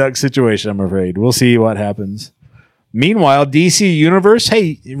Howard the Duck situation, I'm afraid. We'll see what happens. Meanwhile, DC Universe.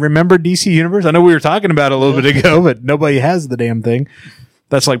 Hey, remember DC Universe? I know we were talking about it a little bit ago, but nobody has the damn thing.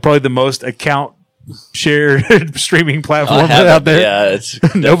 That's like probably the most account shared streaming I platform have out it, there. Yeah, it's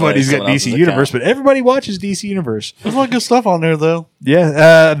definitely Nobody's got someone else's DC Universe, account. but everybody watches DC Universe. There's a lot of good stuff on there, though.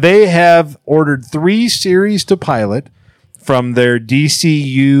 Yeah, they have ordered 3 series to pilot from their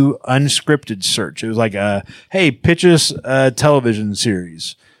DCU unscripted search. It was like, hey, pitch us a television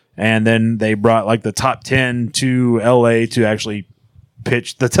series. And then they brought like the top 10 to LA to actually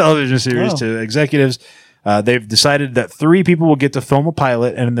pitch the television series Oh. to executives. They've decided that 3 people will get to film a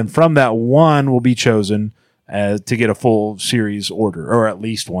pilot, and then from that, 1 will be chosen to get a full series order, or at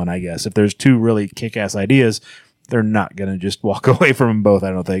least 1, I guess. If there's 2 really kick-ass ideas, they're not going to just walk away from them both,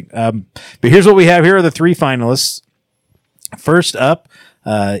 I don't think. But here's what we have. Here are the 3 finalists. First up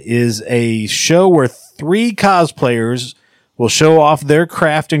is a show where 3 cosplayers will show off their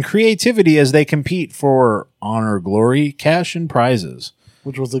craft and creativity as they compete for honor, glory, cash, and prizes.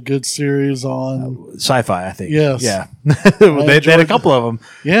 Which was a good series on. Sci-fi, I think. Yes. Yeah. they had a enjoyed couple of them.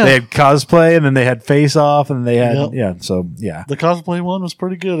 Yeah. They had cosplay, and then they had Face Off, and they had, Yep. yeah. So, yeah. The cosplay one was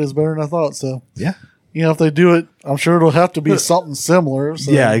pretty good. It's better than I thought. So, Yeah. if they do it, I'm sure it'll have to be something similar.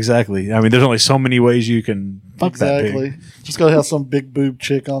 So. Yeah, exactly. I mean, there's only so many ways you can fuck that Exactly. pig. Just got to have some big boob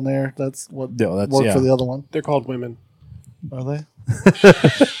chick on there. That's what Yeah, that's- worked yeah. for the other one. They're called women. Are they?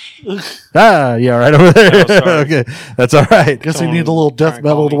 Ah, yeah, right over there. Oh, sorry. Okay, that's all right. Guess he needs a little death Alright,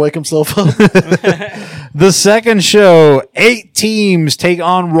 metal call to me. wake himself up. The second show, 8 teams take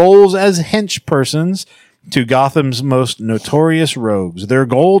on roles as hench persons to Gotham's most notorious rogues. Their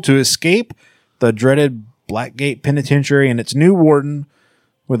goal to escape the dreaded Blackgate Penitentiary and its new warden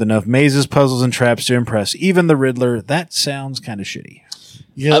with enough mazes, puzzles, and traps to impress even the Riddler. That sounds kind of shitty.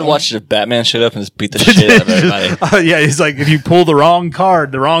 Yeah, I'd watch if Batman showed up and just beat the shit out of everybody. Yeah, it's like if you pull the wrong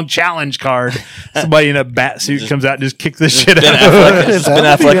card, the wrong challenge card, somebody in a bat suit comes out and just kicks the shit Ben out of it. Affleck, Ben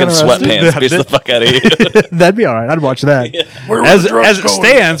That'd be Affleck in interesting. sweatpants beats the fuck out of you. That'd be all right. I'd watch that. As it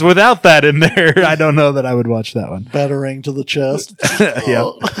stands, without that in there, I don't know that I would watch that one. battering to the chest.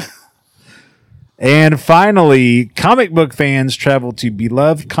 Yep. And finally, comic book fans travel to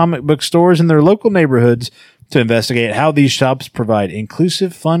beloved comic book stores in their local neighborhoods to investigate how these shops provide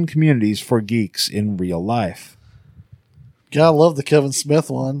inclusive, fun communities for geeks in real life. Yeah, I love the Kevin Smith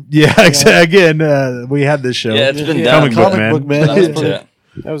one. Yeah, again, we had this show. Yeah, it's been Yeah. done. Comic book man. But That's that's pretty- it.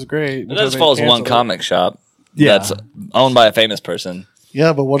 That was great. It just follows one comic shop Yeah. that's owned by a famous person.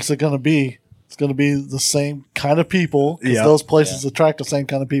 Yeah, but what's it going to be? It's going to be the same kind of people because Yeah. those places attract the same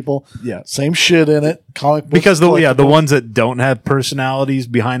kind of people. Yeah. Same shit in it. Comic books Because the collectibles. ones that don't have personalities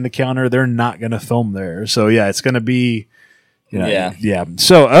behind the counter, they're not going to film there. So yeah, it's going to be You know, Yeah. yeah.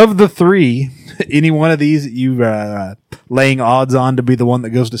 So of the three, any one of these that you laying odds on to be the one that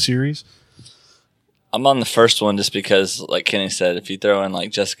goes to series? I'm on the first one just because, like Kenny said, if you throw in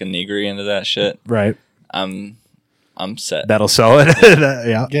like Jessica Negri into that shit, Right. I'm set. That'll sell it.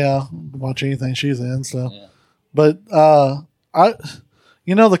 Yeah. Yeah, watch anything she's in. So, Yeah. but the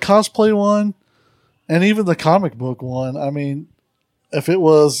cosplay one, and even the comic book one. I mean, if it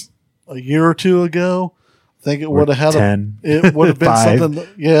was a year or two ago, I think it would have had 10. It would have been 5. something.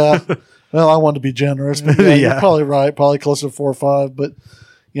 Yeah. Well, I want to be generous, but yeah, Yeah. you're probably right. Probably closer to 4 or 5. But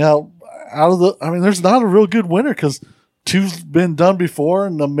there's not a real good winner because 2's been done before,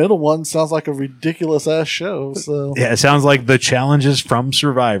 and the middle one sounds like a ridiculous ass show. So Yeah, it sounds like the challenges from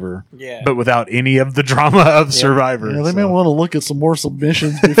Survivor, Yeah. but without any of the drama of Survivor. yeah, they may So want to look at some more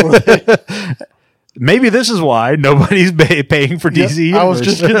submissions before they. maybe this is why nobody's paying for DC. Yeah, I was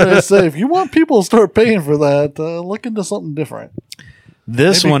Universe. just going to say, if you want people to start paying for that, look into something different.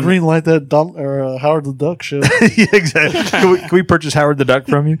 This Maybe one. green light that Howard the Duck show. Yeah, exactly. Can we purchase Howard the Duck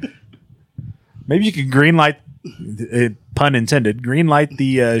from you? Maybe you could greenlight, pun intended, greenlight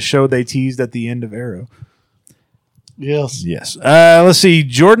the show they teased at the end of Arrow. Yes. Yes. Let's see.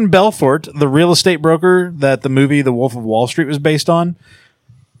 Jordan Belfort, the real estate broker that the movie The Wolf of Wall Street was based on,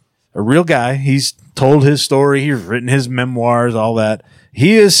 a real guy. He's told his story. He's written his memoirs, all that.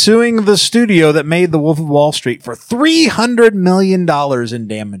 He is suing the studio that made The Wolf of Wall Street for $300 million in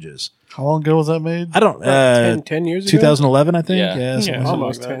damages. How long ago was that made? I don't. 10 years ago? 2011, I think. Yeah. Yeah. something like that.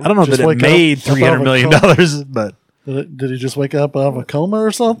 Almost 10. I don't know Just that it wake up made above $300 a million, but Did he just wake up out of a coma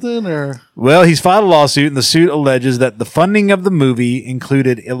or something? Or well, he's filed a lawsuit, and the suit alleges that the funding of the movie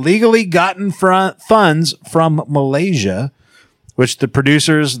included illegally gotten funds from Malaysia, which the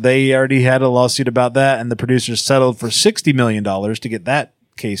producers, they already had a lawsuit about that, and the producers settled for $60 million to get that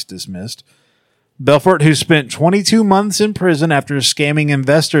case dismissed. Belfort, who spent 22 months in prison after scamming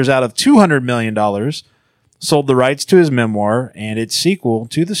investors out of $200 million, sold the rights to his memoir and its sequel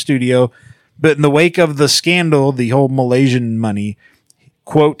to the studio. But in the wake of the scandal, the whole Malaysian money,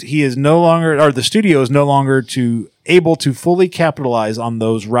 quote, he is no longer, or the studio is no longer able to fully capitalize on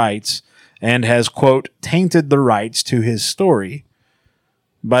those rights and has, quote, tainted the rights to his story.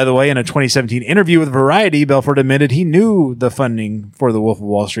 By the way, in a 2017 interview with Variety, Belfort admitted he knew the funding for The Wolf of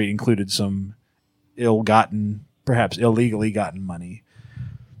Wall Street included some ill-gotten, perhaps illegally gotten money.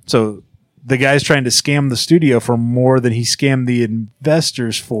 So the guy's trying to scam the studio for more than he scammed the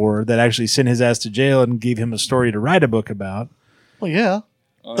investors for that actually sent his ass to jail and gave him a story to write a book about. well, yeah.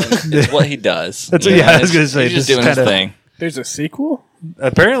 I mean, it's what he does. That's You what- know, yeah, I was gonna say, he's just this doing his kinda- thing. There's a sequel?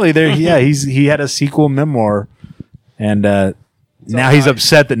 Apparently, he had a sequel memoir, and now all he's right.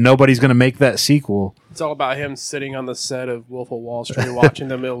 upset that nobody's going to make that sequel. It's all about him sitting on the set of Wolf of Wall Street watching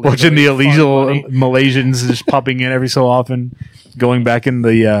them Watching the illegal money. Malaysians just popping in every so often, going back in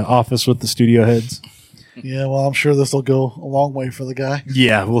the office with the studio heads. Yeah, well, I'm sure this will go a long way for the guy.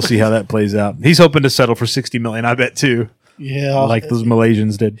 Yeah, we'll see how that plays out. He's hoping to settle for $60 million, I bet too, Yeah. like those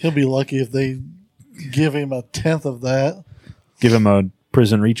Malaysians did. He'll be lucky if they give him a tenth of that. Give him a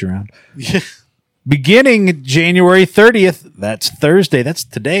prison reach around. Yeah. Beginning January 30th, that's Thursday, that's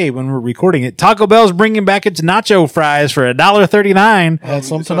today when we're recording it, Taco Bell's bringing back its nacho fries for $1.39 Had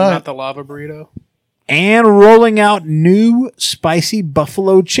some So tonight. not the lava burrito? and rolling out new spicy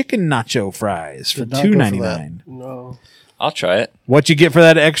buffalo chicken nacho fries for Did not go for that. $2.99. No. I'll try it. What you get for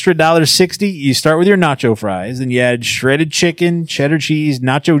that extra $1.60, you start with your nacho fries, then you add shredded chicken, cheddar cheese,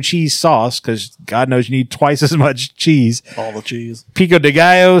 nacho cheese sauce, because God knows you need twice as much cheese, All the cheese. pico de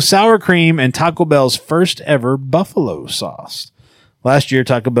gallo, sour cream, and Taco Bell's first ever buffalo sauce. Last year,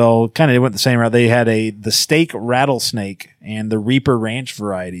 Taco Bell kind of went the same route. They had the steak rattlesnake and the Reaper Ranch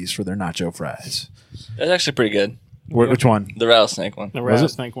varieties for their nacho fries. That's actually pretty good. Which one? The rattlesnake one. The Was it?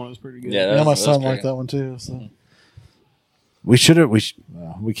 rattlesnake one was pretty good. Yeah, Yeah, my was son pretty liked good. that one too. So We should have.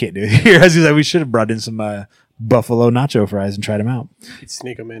 We can't do it here. As you said, we should have brought in some buffalo nacho fries and tried them out. You'd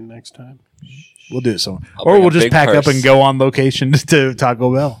sneak them in next time. We'll do it so, I'll or bring we'll a just big pack up purse. and go on location to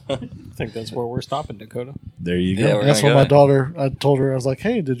Taco Bell. I think that's where we're stopping, Dakota. There you go. Yeah, we're that's gonna what my go daughter. I told her I was like,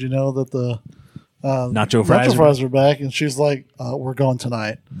 "Hey, did you know that the Nacho fries nacho are fries are back?" And she's like, "We're going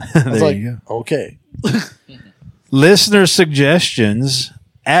tonight." I was There like, you go. "Okay." Listener suggestions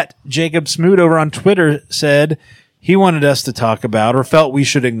at Jacob Smoot over on Twitter said he wanted us to talk about or felt we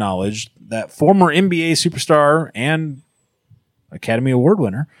should acknowledge that former NBA superstar and Academy Award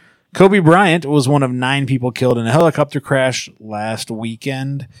winner Kobe Bryant was one of 9 people killed in a helicopter crash last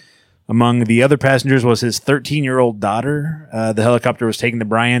weekend. Among the other passengers was his 13-year-old daughter. The helicopter was taking the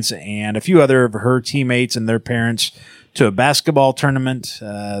Bryants and a few other of her teammates and their parents to a basketball tournament.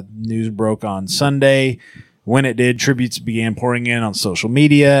 News broke on Sunday. When it did, tributes began pouring in on social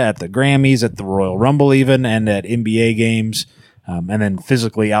media, at the Grammys, at the Royal Rumble even, and at NBA games. And then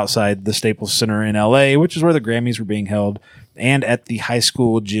physically outside the Staples Center in LA, which is where the Grammys were being held, and at the high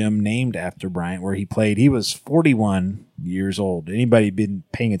school gym named after Bryant, where he played. He was 41 years old. Anybody been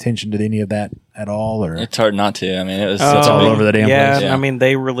paying attention to any of that at all? Or It's hard not to. I mean, it's all over the damn place. Yeah, I mean,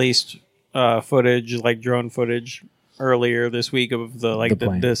 they released footage, like drone footage, earlier this week of the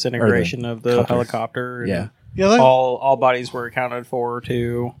plane. disintegration of the copter. helicopter. Yeah. Yeah, all bodies were accounted for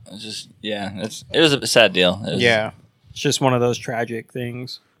too. It's just it was a sad deal. It was, Yeah, it's just one of those tragic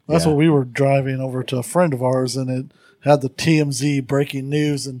things. that's Yeah. what we were driving over to a friend of ours, and it had the TMZ breaking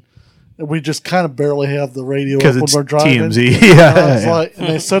news, and we just kind of barely have the radio up Because when it's we're driving. TMZ. And I was Yeah. like, and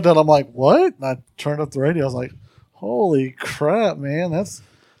they said that, I'm like, what? And I turned up the radio. I was like, holy crap, man! That's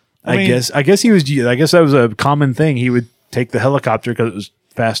I mean, guess that was a common thing. He would take the helicopter because it was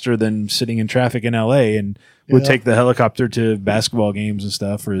faster than sitting in traffic in LA, and would Yeah. take the helicopter to basketball games and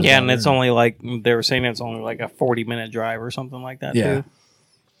stuff. For his Yeah, and daughter. it's only like they were saying it's only like a 40-minute drive or something like that. Yeah.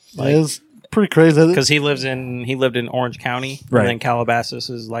 too. it is pretty crazy. Because he lived in Orange County, Right. and then Calabasas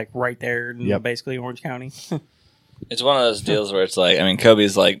is like right there, in Yep. basically Orange County. It's one of those deals where it's like, I mean,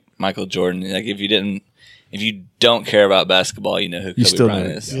 Kobe's like Michael Jordan. Like if you don't care about basketball, you know who Kobe still Bryant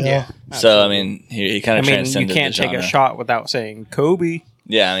know. is. Yeah. So I mean, he kind I of mean, you transcended can't the take a genre. shot without saying Kobe.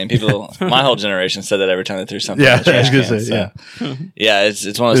 Yeah, I mean, people. My whole generation said that every time they threw something. Yeah, in the trash I was can, gonna say, so. Yeah, it's one It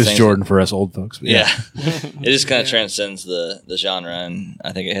of those was things. Jordan for us old folks. But Yeah, it just kind of transcends the genre, and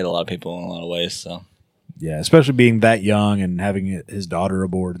I think it hit a lot of people in a lot of ways. So yeah, especially being that young and having his daughter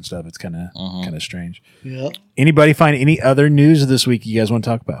aboard and stuff. It's kind of Mm-hmm. strange. Yeah. Anybody find any other news this week you guys want to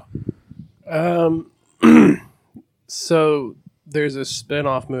talk about? So there's a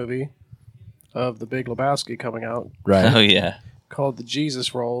spin-off movie of The Big Lebowski coming out Right. oh yeah, called The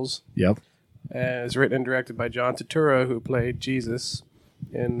Jesus Rolls. Yep. And it's written and directed by John Turturro, who played Jesus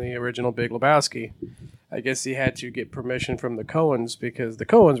in the original Big Lebowski. I guess he had to get permission from the Coens because the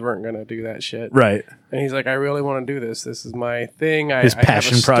Coens weren't going to do that shit. Right. And he's like, I really want to do this. This is my thing. His I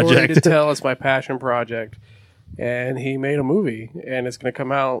passion have a story project. to tell. It's my passion project. And he made a movie, and it's going to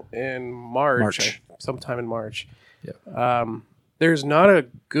come out in March. Sometime in March. There's not a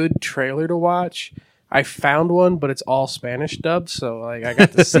good trailer to watch. I found one, but it's all Spanish dubbed, so like I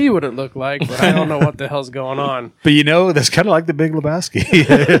got to see what it looked like, but I don't know what the hell's going on. But that's kind of like the Big Lebowski.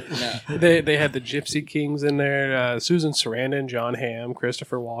 They had the Gypsy Kings in there, Susan Sarandon, John Hamm,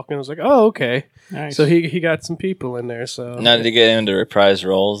 Christopher Walken. I was like, oh, okay. Nice. So he got some people in there. So now did he get into reprise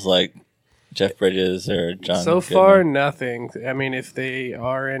roles like Jeff Bridges or John? so Goodman? far, nothing. I mean, if they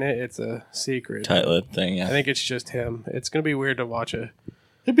are in it, it's a secret. tight-lipped thing. I Yeah, think it's just him. It's going to be weird to watch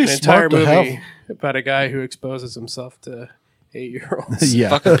It'd be an entire smart to have. movie about a guy who exposes himself to 8-year-olds. yeah.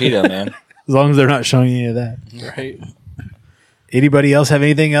 fucking pedo, man. As long as they're not showing any of that. Right? Anybody else have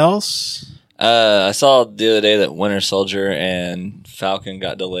anything else? I saw the other day that Winter Soldier and Falcon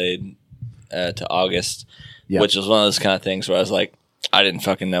got delayed to August, Yep. which was one of those kind of things where I was like, I didn't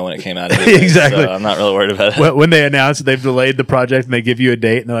fucking know when it came out. Anyway, Exactly. So I'm not really worried about it. When they announce that they've delayed the project and they give you a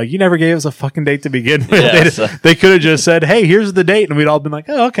date and they're like, you never gave us a fucking date to begin with. Yeah, They could have just said, hey, here's the date. And we'd all been like,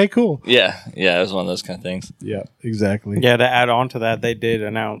 oh, okay, cool. Yeah, it was one of those kind of things. Yeah, exactly. Yeah, to add on to that, they did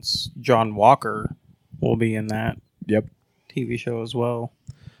announce John Walker will be in that Yep. TV show as well.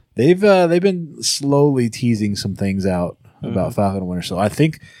 They've been slowly teasing some things out about Falcon and Winter Soldier. I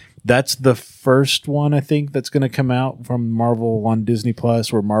think that's the first one that's going to come out from Marvel on Disney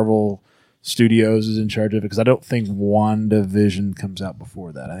Plus, where Marvel Studios is in charge of it. Because I don't think WandaVision comes out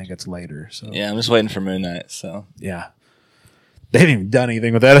before that. I think it's later. So Yeah, I'm just waiting for Moon Knight. So yeah. They haven't even done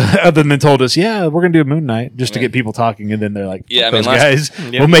anything with that other than told us, yeah, we're going to do Moon Knight just to get people talking. And then they're like, Yeah, yeah, I mean, those guys,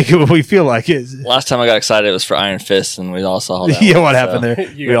 Yeah. we'll make it what we feel like it. last time I got excited, it was for Iron Fist, and we all saw that. Yeah, one, what so. happened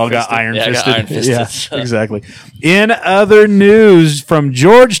there? You We got all got fisted. iron Yeah, I fisted. got iron-fisted, Yeah, so. exactly. In other news from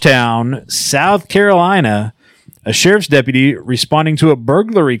Georgetown, South Carolina, a sheriff's deputy responding to a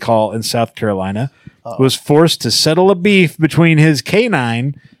burglary call in South Carolina was forced to settle a beef between his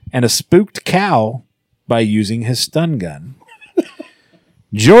canine and a spooked cow by using his stun gun.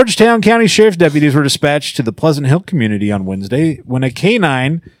 Georgetown County Sheriff's deputies were dispatched to the Pleasant Hill community on Wednesday when a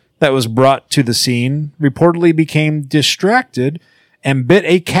canine that was brought to the scene reportedly became distracted and bit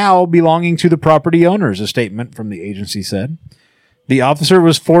a cow belonging to the property owners, a statement from the agency said. The officer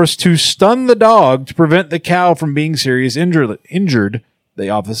was forced to stun the dog to prevent the cow from being seriously injured, the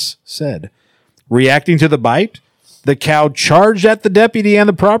office said. Reacting to the bite, the cow charged at the deputy and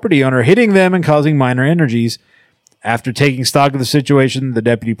the property owner, hitting them and causing minor injuries. After taking stock of the situation, the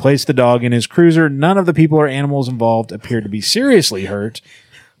deputy placed the dog in his cruiser. None of the people or animals involved appeared to be seriously hurt,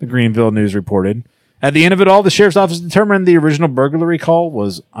 the Greenville News reported. At the end of it all, the sheriff's office determined the original burglary call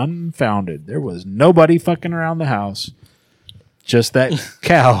was unfounded. There was nobody fucking around the house. Just that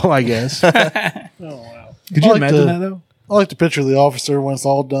cow, I guess. Oh, wow. Could you imagine that, though? I like to picture the officer when it's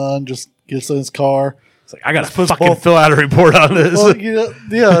all done, just gets in his car. It's like, I got to fucking fill out a report on this. Well,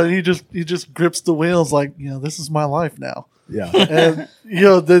 yeah, he just grips the wheels like, this is my life now. Yeah. And,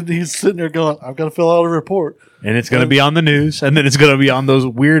 then he's sitting there going, I've got to fill out a report. And it's going to be on the news, and then it's going to be on those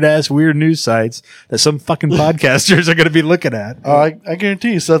weird news sites that some fucking podcasters are going to be looking at. I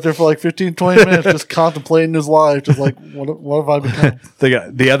guarantee he sat there for like 15, 20 minutes just contemplating his life, just like, what have I become?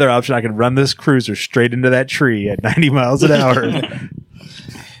 The other option, I can run this cruiser straight into that tree at 90 miles an hour.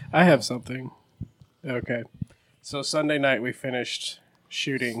 I have something. Okay. So Sunday night we finished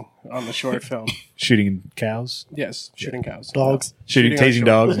shooting on the short film. Shooting cows? Yes, shooting cows. Dogs. Tasing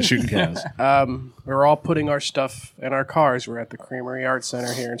dogs and shooting cows. We were all putting our stuff in our cars. We're at the Creamery Arts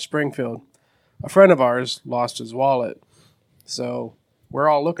Center here in Springfield. A friend of ours lost his wallet, so we're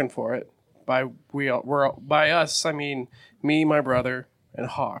all looking for it. By us, I mean me, my brother, and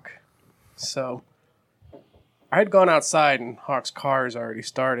Hawk. So I had gone outside, and Hawk's car is already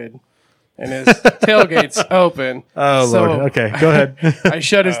started, and his tailgate's open. Oh, so Lord. Okay, go ahead. I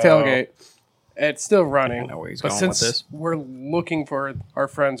shut his tailgate. It's still running. I know where he's but going since with this. we're looking for our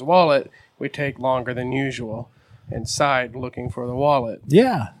friend's wallet, we take longer than usual inside looking for the wallet.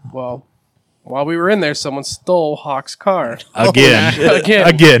 Yeah. Well, while we were in there, someone stole Hawk's car.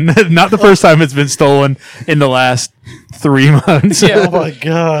 Again. Not the first time it's been stolen in the last 3 months. Yeah. Oh, my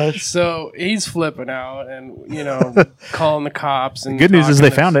gosh. So he's flipping out and, calling the cops. And Good news is talking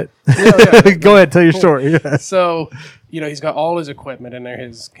they found it. Yeah. Go ahead, tell your story. So, he's got all his equipment in there,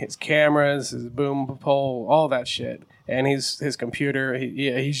 his cameras, his boom pole, all that shit. And his computer,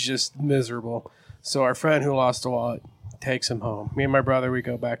 he's just miserable. So our friend who lost the wallet takes him home. Me and my brother, we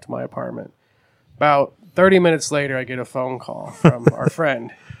go back to my apartment. About 30 minutes later, I get a phone call from our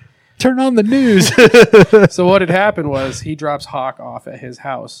friend. Turn on the news. So what had happened was he drops Hawk off at his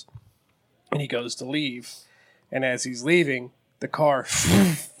house, and he goes to leave. And as he's leaving, the car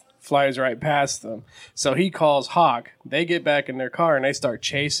flies right past them. So he calls Hawk. They get back in their car, and they start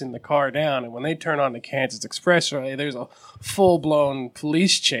chasing the car down. And when they turn on the Kansas Expressway, there's a full-blown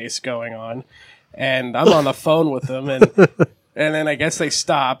police chase going on. And I'm on the phone with them, and then I guess they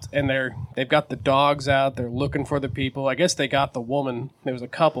stopped, and they've got the dogs out. They're looking for the people. I guess they got the woman. There was a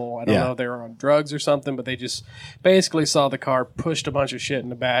couple. I don't know if they were on drugs or something, but they just basically saw the car, pushed a bunch of shit in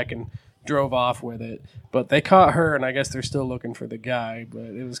the back, and drove off with it. But they caught her, and I guess they're still looking for the guy. But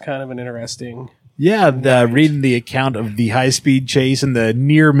it was kind of an interesting... Yeah, reading the account of the high-speed chase and the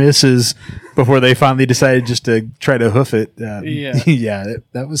near misses before they finally decided just to try to hoof it.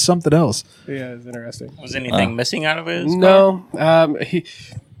 That was something else. Yeah, it was interesting. Was anything missing out of his car? No.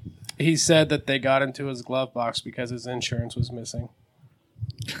 He said that they got into his glove box because his insurance was missing.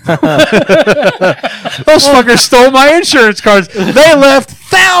 Those fuckers stole my insurance cards. They left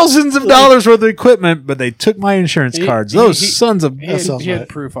thousands of dollars worth of equipment, but they took my insurance cards. Those sons of... He had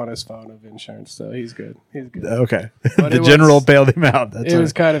proof on his phone of insurance, so he's good. Okay. But The general bailed him out. It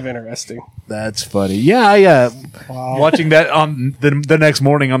was kind of interesting. That's funny. Yeah. Watching that on the next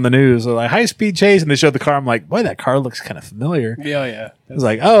morning on the news, like high-speed chase, and they showed the car. I'm like, boy, that car looks kind of familiar. Yeah. It was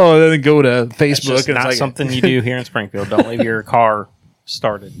like, then go to It's Facebook. just And not it's like, something you do here in Springfield. Don't leave your car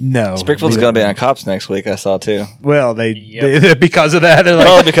started. No. Springfield's going to be on cops next week, I saw too. Well, they Yep. because of that, they're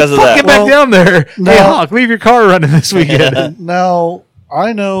like, Because of fuck, that. get back down there. No. Hey, Hawk, leave your car running this weekend. Now,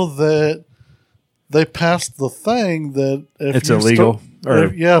 I know that they passed the thing that if It's you illegal.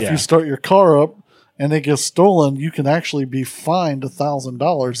 if you start your car up and it gets stolen, you can actually be fined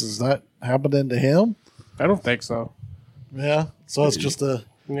 $1,000. Is that happening to him? I don't think so. Yeah. So it's just a...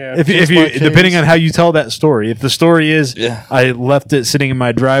 Yeah. If Case you by case. depending on how you tell that story, if the story is Yeah. I left it sitting in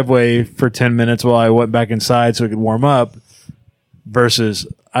my driveway for 10 minutes while I went back inside so it could warm up, versus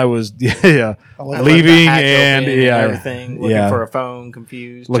I was leaving The hatch and open everything, looking yeah. for a phone,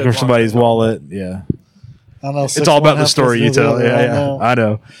 confused, looking took for somebody's longer. wallet. Yeah, I know. it's all about the story you tell. Yeah, I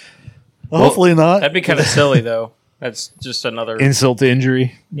know. Hopefully not. That'd be kind of silly though. That's just another. Insult to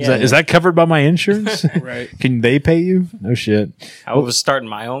injury. Yeah. Is that covered by my insurance? Right. Can they pay you? No shit. I was starting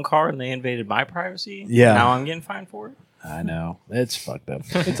my own car and they invaded my privacy. Yeah. Now I'm getting fined for it. I know. It's fucked up.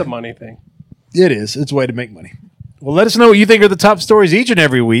 It's a money thing. It is. It's a way to make money. Well, let us know what you think are the top stories each and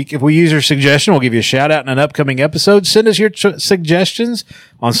every week. If we use your suggestion, we'll give you a shout out in an upcoming episode. Send us your suggestions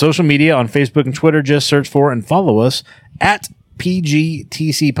on social media, on Facebook and Twitter. Just search for and follow us at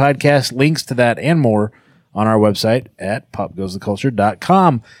PGTC Podcast. Links to that and more on our website at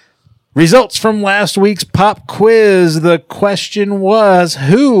popgoestheculture.com. Results from last week's pop quiz. The question was,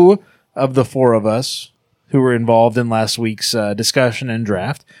 who of the four of us who were involved in last week's discussion and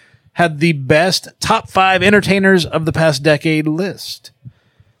draft had the best top 5 entertainers of the past decade list.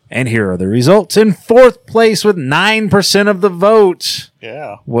 And here are the results. In fourth place with 9% of the vote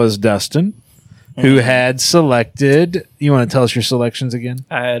was Dustin, who had selected... You want to tell us your selections again?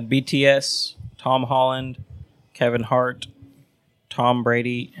 I had BTS, Tom Holland, Kevin Hart, Tom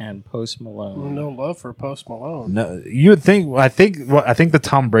Brady, and Post Malone. No love for Post Malone. No, you would think... I think the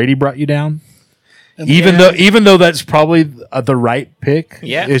Tom Brady brought you down. Even though that's probably the right pick,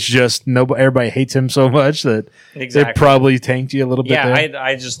 it's just everybody hates him so much that it probably tanked you a little bit. Yeah, there.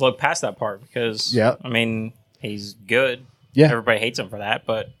 I just looked past that part because I mean he's good. Yeah, everybody hates him for that,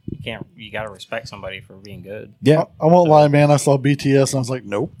 but you got to respect somebody for being good. Yeah, I won't lie, man. I saw BTS and I was like,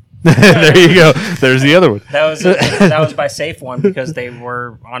 nope. There you go. There's the other one. That was my safe one because they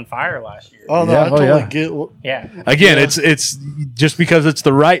were on fire last year. Oh no, I totally get. Again, it's just because it's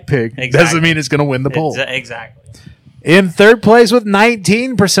the right pick doesn't mean it's going to win the poll. Exactly. In third place with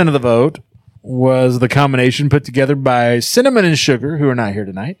 19% of the vote was the combination put together by Cinnamon and Sugar, who are not here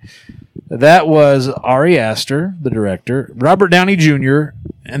tonight. That was Ari Aster, the director, Robert Downey Jr.,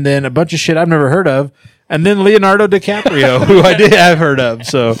 and then a bunch of shit I've never heard of. And then Leonardo DiCaprio, who I did have heard of.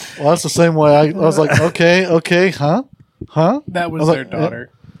 So, well, that's the same way. I was like, okay, huh? That was their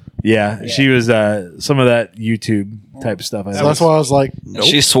daughter. Yeah, she was some of that YouTube type stuff. So that's why I was like, nope.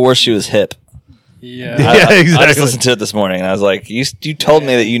 She swore she was hip. Yeah, exactly. I just listened to it this morning, and I was like, you told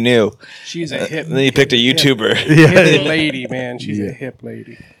me that you knew. She's a hip. And then you picked a YouTuber. Hip lady, man. She's a hip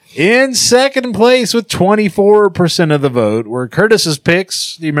lady. In second place with 24% of the vote were Curtis's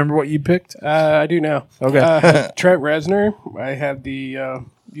picks. Do you remember what you picked? I do now. Okay. Trent Reznor. I had the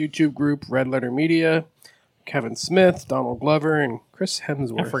YouTube group Red Letter Media, Kevin Smith, Donald Glover, and Chris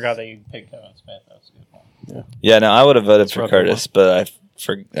Hemsworth. I forgot that you picked Kevin Smith. That was a good one. Yeah, no, I would have voted for Curtis, but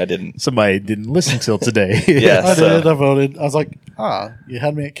I didn't. Somebody didn't listen till today. Yeah, I did. I voted. I was like, you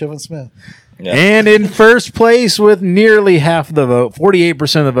had me at Kevin Smith. Yeah. And in first place with nearly half the vote,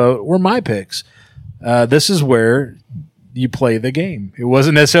 48% of the vote, were my picks. This is where you play the game. It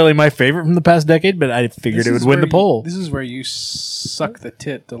wasn't necessarily my favorite from the past decade, but I figured it would win the poll. This is where you suck the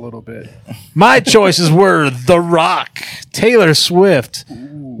tit a little bit. My choices were The Rock, Taylor Swift,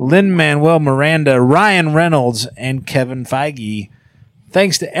 Lin-Manuel Miranda, Ryan Reynolds, and Kevin Feige.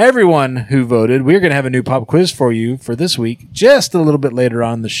 Thanks to everyone who voted. We're going to have a new pop quiz for you for this week, just a little bit later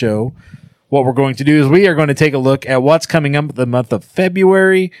on in the show. What we're going to do is we are going to take a look at what's coming up the month of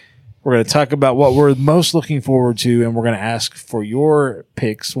February. We're going to talk about what we're most looking forward to, and we're going to ask for your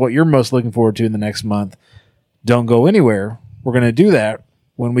picks, what you're most looking forward to in the next month. Don't go anywhere. We're going to do that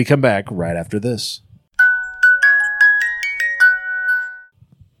when we come back right after this.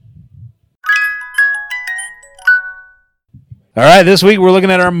 All right, this week we're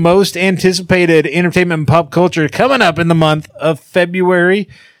looking at our most anticipated entertainment and pop culture coming up in the month of February.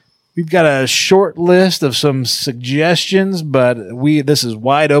 We've got a short list of some suggestions, but this is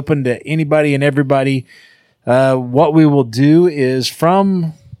wide open to anybody and everybody. What we will do is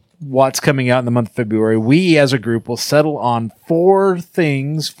from what's coming out in the month of February, we as a group will settle on 4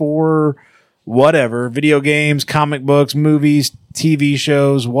 things for whatever, video games, comic books, movies, TV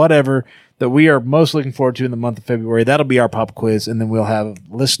shows, whatever, that we are most looking forward to in the month of February. That'll be our pop quiz, and then we'll have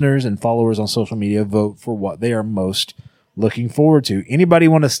listeners and followers on social media vote for what they are most looking forward to. Anybody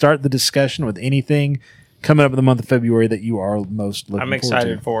want to start the discussion with anything coming up in the month of February that you are most looking forward to? I'm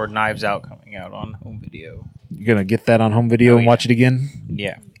excited for Knives Out coming out on home video. You're going to get that on home video and watch it again?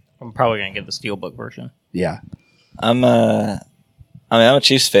 Yeah. I'm probably going to get the Steelbook version. Yeah. I'm a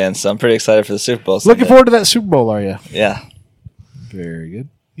Chiefs fan, so I'm pretty excited for the Super Bowl Sunday. Looking forward to that Super Bowl, are you? Yeah. Very good.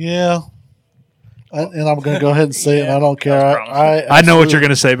 Yeah. And I'm going to go ahead and say it, and I don't care. I know what you're going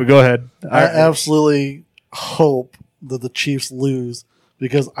to say, but go ahead. I absolutely hope that the Chiefs lose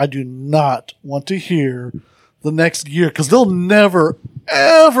because I do not want to hear the next year because they'll never,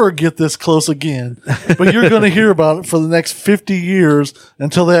 ever get this close again. But you're going to hear about it for the next 50 years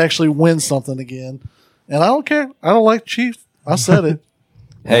until they actually win something again. And I don't care. I don't like Chiefs. I said it.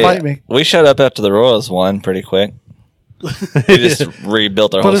 Hey, Fight me. We showed up after the Royals won pretty quick. We just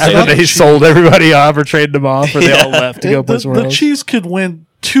rebuilt our whole it's After not stadium. they sold everybody off or traded them off, or they all left to go play somewhere The else. Chiefs could win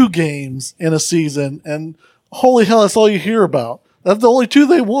 2 games in a season, and holy hell, that's all you hear about. That's the only 2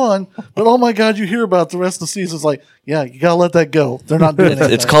 they won, but oh my God, you hear about the rest of the season. It's like, yeah, you got to let that go. They're not doing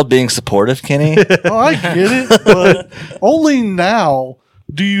it. It's called being supportive, Kenny. Oh, I get it, but only now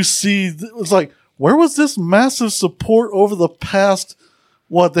do you see. It's like, where was this massive support over the past?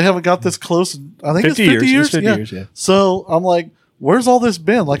 What, they haven't got this close? I think 50 it's 50 years. It's 50 years, yeah. So I'm like, where's all this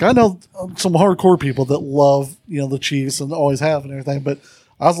been? Like, I know some hardcore people that love, the Chiefs and always have and everything, but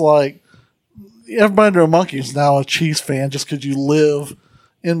I was like, everybody and their monkey is now a Chiefs fan just because you live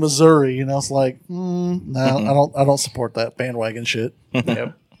in Missouri. You know, it's like, no, I don't support that bandwagon shit.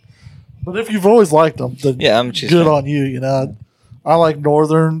 Yep. But if you've always liked them, then Yeah, I'm a Chiefs good fan. on you. You know, I like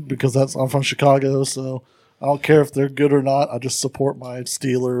Northern because I'm from Chicago, so I don't care if they're good or not. I just support my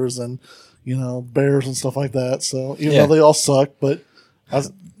Steelers and Bears and stuff like that. So even Yeah. though they all suck, but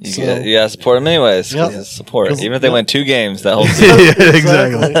You gotta support them anyways. 'Cause Yeah. it's support. 'Cause- Even if they yeah. win 2 games, that whole season. Yeah,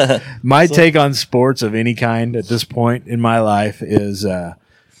 exactly. My take on sports of any kind at this point in my life is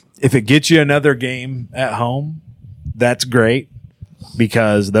if it gets you another game at home, that's great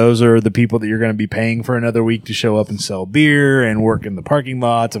because those are the people that you're going to be paying for another week to show up and sell beer and work in the parking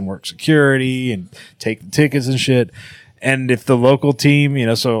lots and work security and take the tickets and shit. And if the local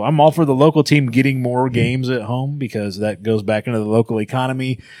team, so I'm all for the local team getting more games at home because that goes back into the local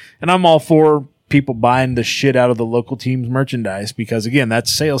economy. And I'm all for people buying the shit out of the local team's merchandise because, again,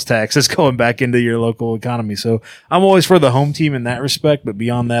 that's sales tax that's going back into your local economy. So I'm always for the home team in that respect. But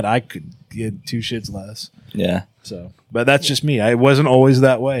beyond that, I could get 2 shits less. Yeah. So, but that's just me. I wasn't always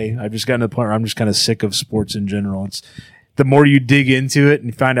that way. I've just gotten to the point where I'm just kind of sick of sports in general. It's the more you dig into it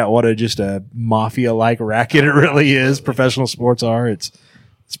and find out what just a mafia-like racket it really is, professional sports are. It's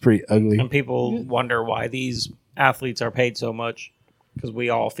pretty ugly. And people wonder why these athletes are paid so much because we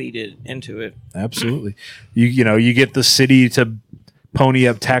all feed it into it. Absolutely. You get the city to pony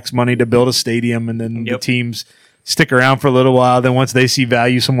up tax money to build a stadium, and then the Yep. teams stick around for a little while. Then once they see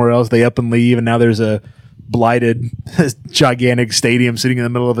value somewhere else, they up and leave, and now there's a blighted, gigantic stadium sitting in the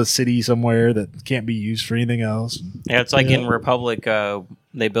middle of a city somewhere that can't be used for anything else. Yeah, it's like in Republic,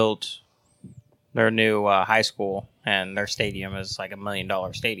 they built their new high school, and their stadium is like $1 million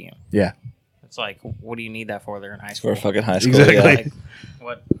stadium. Yeah. It's like, what do you need that for? They're in high For school. a fucking high school. Exactly. Yeah. Like,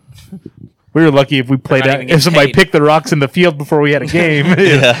 what? We were lucky if we played not out, even getting if somebody paid. picked the rocks in the field before we had a game.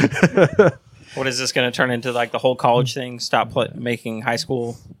 Yeah. What is this going to turn into? Like the whole college thing? Stop making high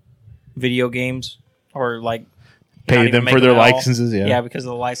school video games, or like Pay not them even for make their at all? licenses, yeah. Yeah, because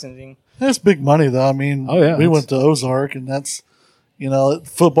of the licensing. That's big money, though. I mean, Oh, yeah, we it's- went to Ozark, and that's,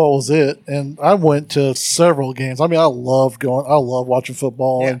 football was it. And I went to several games. I mean, I love watching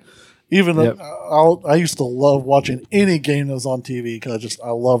football. Yeah. And even Yep. I used to love watching any game that was on TV because I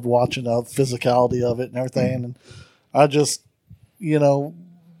loved watching the physicality of it and everything. And I just,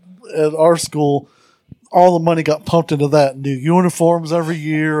 at our school, all the money got pumped into that, new uniforms every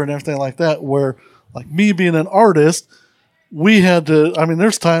year and everything like that, where, like me being an artist, we had to,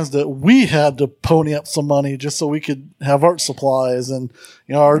 there's times that we had to pony up some money just so we could have art supplies. And,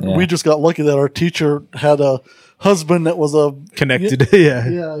 we just got lucky that our teacher had a husband that was a Connected. Yeah.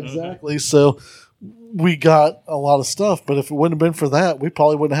 Yeah, exactly. So we got a lot of stuff, but if it wouldn't have been for that, we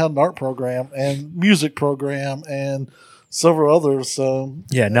probably wouldn't have had an art program and music program and several others. So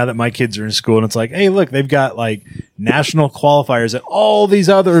Yeah, now that my kids are in school and it's like, hey, look, they've got like national qualifiers at all these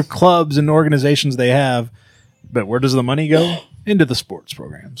other clubs and organizations they have. But where does the money go? Into the sports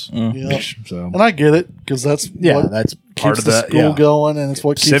programs. yeah. So And I get it because that's that's part keeps of the that. school Yeah. going, and it's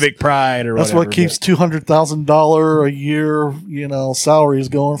what keeps Civic pride or that's whatever. what keeps $200,000 a year, salaries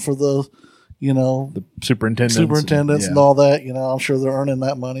going for the, the superintendents. superintendents and yeah. all that. I'm sure they're earning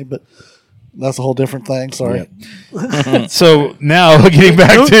that money, but that's a whole different thing. Sorry. So now getting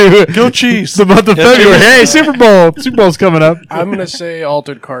back to Go Chiefs. the month of February. Hey, Super Bowl. Super Bowl's coming up. I'm gonna say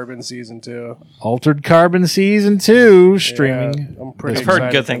Altered Carbon season 2. Altered Carbon season 2 streaming. Yeah, I'm pretty. I've heard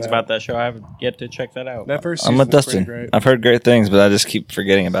excited good for things about that show. I haven't yet to check that out. That first I'm season with was pretty Dustin. great. I've heard great things, but I just keep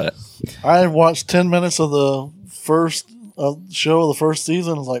forgetting about it. I watched 10 minutes of the first show of the first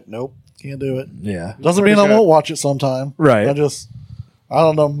season. I was like, nope, can't do it. Yeah. Doesn't Pretty mean I good. won't watch it sometime. Right. I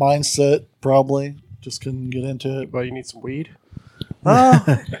don't know, mindset probably. Just couldn't get into it. Well, you need some weed.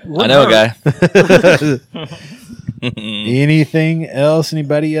 I know a guy. Anything else?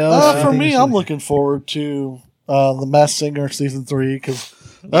 Anybody else? For Anything me, else? I'm looking forward to The Masked Singer season 3 because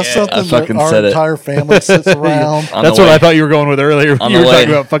that's Yeah. something I that fucking our said it. entire family sits around. On That's the what way- I thought you were going with earlier. On You the were way. talking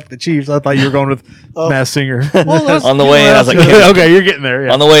about fuck the Chiefs. I thought you were going with Mass Singer. Well, that's- On the way in, I was like, Kenny's, Okay, you're getting there.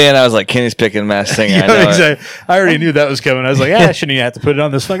 Yeah. on the way in, I was like, Kenny's picking Masked Singer. I know Yeah, it. exactly. I already knew that was coming. I was like, I shouldn't even have to put it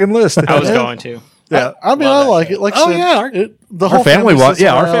on this fucking list. I was going to. Yeah. I mean, Love I that like show. it. Like Oh, I said, yeah, the Our whole family sits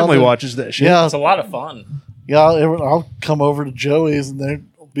our around family and- watches that shit. Yeah, It's a lot of fun. yeah. I'll come over to Joey's and there'll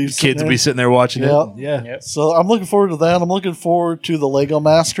be sitting Kids will there. be sitting there watching Yeah. it. Yeah. Yep. So I'm looking forward to that. I'm looking forward to the Lego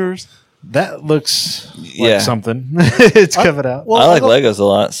Masters. That looks like Yeah. something. It's coming out. Well, I like don't- Legos a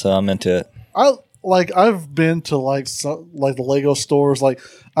lot, so I'm into it. like I've been to like like the Lego stores. Like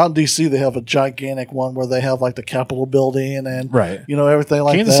out in DC, they have a gigantic one where they have like the Capitol building and Right. everything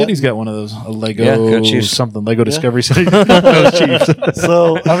like Kansas that. City's got one of those. A Lego Yeah, go Chiefs. something. Lego Discovery City. Go Chiefs.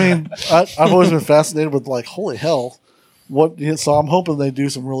 So I mean, I've always been fascinated with like, holy hell, what? So I'm hoping they do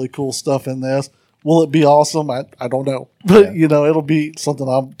some really cool stuff in this. Will it be awesome? I don't know, but it'll be something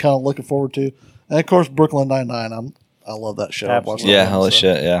I'm kind of looking forward to. And of course, Brooklyn Nine-Nine. I love that show. I've watched Yeah, that one, holy so.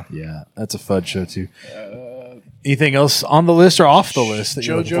 shit, yeah. Yeah, that's a fud show too. Anything else on the list or off the list? That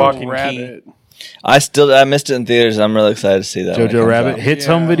you're Jojo Walking Rabbit. I missed it in theaters. I'm really excited to see that. when it Jojo comes Rabbit out. hits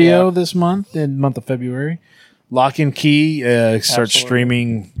Yeah. home video this month, in the month of February. Lock and Key starts Absolutely.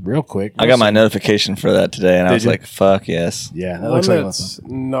 streaming real quick. I got my notification for that today, and I Did was you? like, "Fuck yes!" Yeah, that One looks like a lot of that's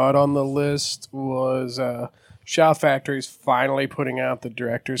fun. not on the list was Shout Factory's finally putting out the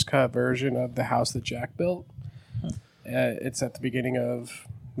director's cut version of The House That Jack Built. It's at the beginning of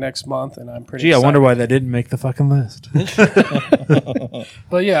next month, and I'm pretty Gee, I excited. wonder why that didn't make the fucking list.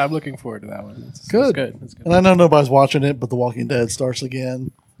 But yeah, I'm looking forward to that one. It's Good. good. It's good. And I know nobody's watching it, but The Walking Dead starts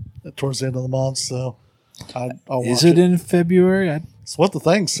again towards the end of the month. So I'll watch Is it in February? It's what the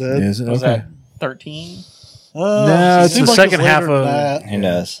thing said. Is it? Was Okay. that 13? No, it's seems the second later half than of- that. Who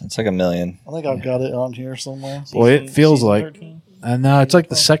knows? It's like 1 million. I think I've got it on here somewhere. Well, it feels Season like 13? no, it's like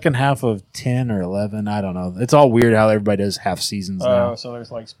the second half of 10 or 11. I don't know. It's all weird how everybody does half seasons now. Oh, so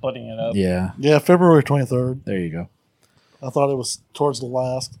there's like splitting it up. Yeah, Yeah, February 23rd. there you go. I thought it was towards the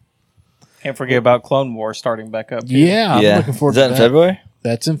last. Can't forget about Clone Wars starting back up. too. Yeah, I'm yeah, looking forward is that to in February?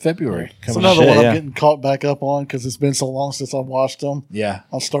 That's in February. It's Coming up. another shit, one yeah. I'm getting caught back up on because it's been so long since I've watched them. Yeah,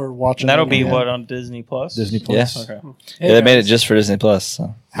 I started watching. And that'll them be again. what on Disney Plus? Disney Plus. Yeah. Okay. Yeah, they made it just for Disney Plus.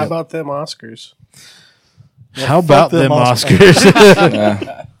 So. How about them Oscars? How about them them Oscars. Oscars?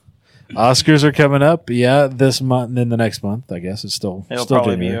 Yeah. Oscars are coming up. Yeah, this month and then the next month. I guess it's still It'll still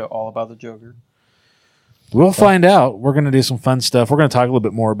probably be January. all about the Joker. We'll find out. We're going to do some fun stuff. We're going to talk a little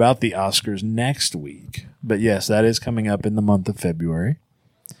bit more about the Oscars next week. But yes, that is coming up in the month of February.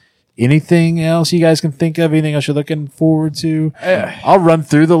 Anything else you guys can think of? Anything else you're looking forward to? I'll run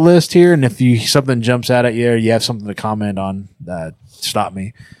through the list here, and if something jumps out at you or you have something to comment on, stop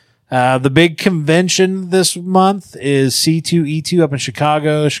me. The big convention this month is C2E2 up in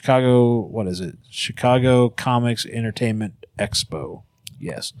Chicago. What is it? Chicago Comics Entertainment Expo.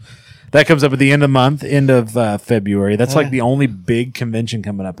 Yes. That comes up at the end of the month, end of February. That's like the only big convention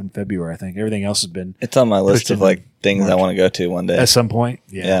coming up in February, I think. Everything else has been It's on my list Pushed of in like things I want to go to one day. at some point.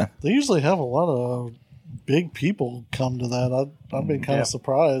 Yeah. They usually have a lot of big people come to that. I've been kind of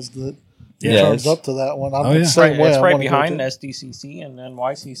surprised that it Yeah, turns it's- up to that one. I'm Oh, the yeah. same way. It's I right wanna go behind to. SDCC and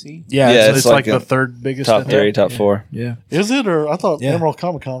NYCC. Yeah, Yeah, it's it's like like the a third biggest. Top I 3, think. top 4. Yeah. Is it, or I thought Yeah. Emerald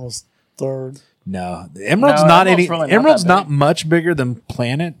Comic Con was third. No, the Emerald's No, not Emerald's any. really not Emerald's that not big. much bigger than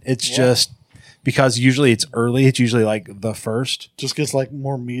Planet. It's just because usually it's early. It's usually like the first Just gets like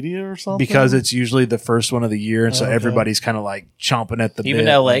more media or something. because it's usually the first one of the year, and so Okay. everybody's kind of like chomping at the Even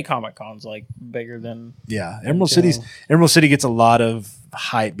bit. LA Comic Con's like bigger than. Yeah, Emerald City gets a lot of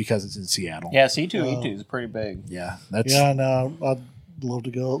hype because it's in Seattle. Yeah, C2E2 is pretty big. Yeah, that's yeah, no, I'd love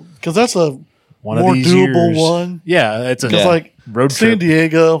to go because that's a one more of these doable years. one. Yeah, it's a Because Yeah. like road San trip.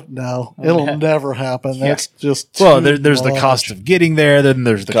 Diego, no, it'll Yeah. never happen. That's just Well, too there's the much. cost of getting there, then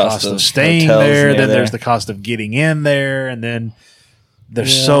there's the cost of staying hotels there, near then there. there's the cost of getting in there, and then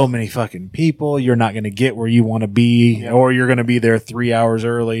there's Yeah. so many fucking people. You're not going to get where you want to be, or you're going to be there 3 hours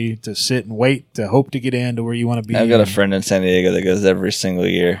early to sit and wait to hope to get into where you want to be. I've got a friend in San Diego that goes every single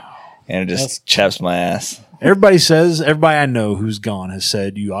year, and it just That's- chaps my ass. Everybody I know who's gone has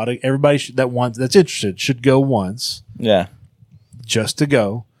said you ought to. Everybody that's interested should go once Yeah. just to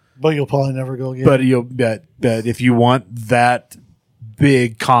go. But you'll probably never go again. But you'll bet if you want that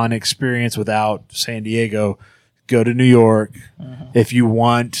big con experience without San Diego, go to New York. If you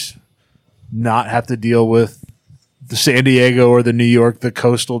want not have to deal with the San Diego or the New York, the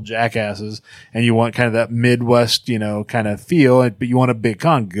coastal jackasses, and you want kind of that Midwest, kind of feel, but you want a big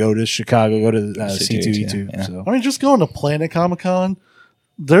con, go to Chicago, go to C2E2. yeah. So I mean, just going to Planet Comic Con,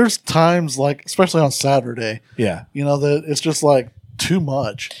 there's times like, especially on Saturday, yeah, that it's just like too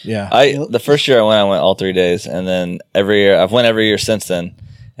much. yeah. The first year I went all 3 days, and then every year I've went every year since then,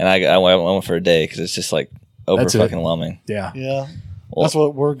 and I went for a day because it's just like over That's it. fucking whelming. Yeah. Yeah, Well- that's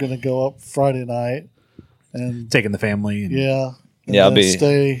what we're gonna go up Friday night, and Taking the family. And, yeah, and Yeah, I'll then be-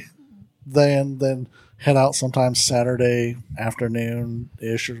 stay, then head out sometime Saturday afternoon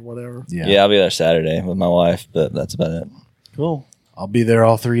ish or whatever. yeah. Yeah, I'll be there Saturday with my wife, but that's about it. Cool. I'll be there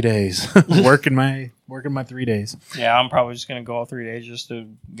all 3 days, working my 3 days. Yeah, I'm probably just gonna go all 3 days just to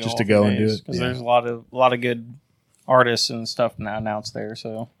go Just to go and do it, because yeah. there's a lot of good artists and stuff now announced there.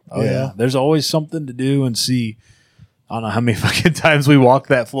 So Oh yeah. There's always something to do and see. I don't know how many fucking times we walked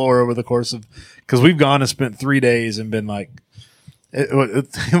that floor over the course of, because we've gone and spent 3 days and been like,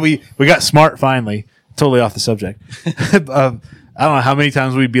 we got smart finally. Totally off the subject. I don't know how many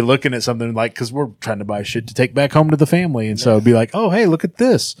times we'd be looking at something like, because we're trying to buy shit to take back home to the family, and so it'd be like, oh hey, look at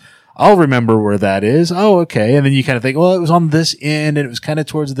this. I'll remember where that is. Oh okay, and then you kind of think, well, it was on this end and it was kind of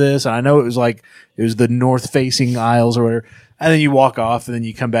towards this, and I know it was the north facing aisles or whatever. And then you walk off, and then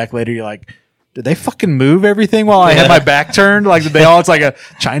you come back later, you're like, did they fucking move everything while I had my back turned? Like, did they all, it's like a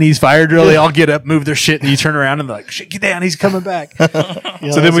Chinese fire drill. They all get up, move their shit, and you turn around and they're like, shit, get down, he's coming back.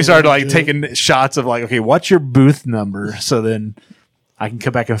 So then we started like taking shots of like, okay, what's your booth number? So then I can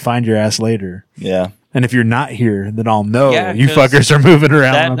come back and find your ass later. Yeah. And if you're not here, then I'll know Yeah, you 'cause fuckers are moving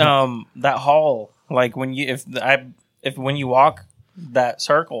around. that hall, like when you when you walk that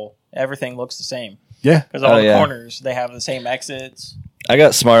circle, everything looks the same Yeah. because all Oh, the yeah. corners they have the same exits. I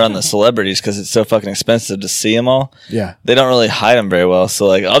got smart on the celebrities because it's so fucking expensive to see them all. Yeah. They don't really hide them very well. So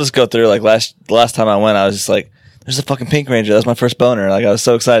like, I'll just go through. Like the last time I went, I was just like, "There's a fucking Pink Ranger. That's my first boner." Like I was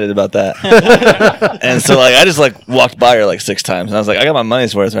so excited about that. And so like, I just like walked by her like 6 times, and I was like, "I got my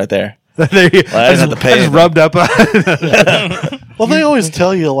money's worth right there." There you, I didn't have to pay I just anything. rubbed up. Well, they always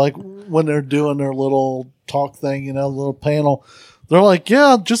tell you, like, when they're doing their little talk thing, you know, little panel, they're like,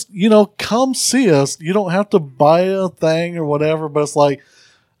 yeah, just, you know, come see us. You don't have to buy a thing or whatever. But it's like,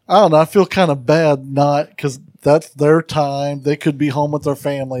 I don't know. I feel kind of bad not, because that's their time. They could be home with their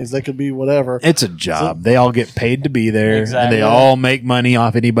families. They could be whatever. It's a job. They all get paid to be there, and Exactly. they all make money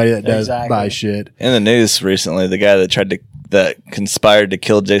off anybody that does Exactly. buy shit. In the news recently, the guy that conspired to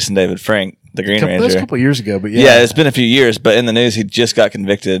kill Jason David Frank, the Green That was a Ranger. couple years ago, but Yeah, it's been a few years, but in the news, he just got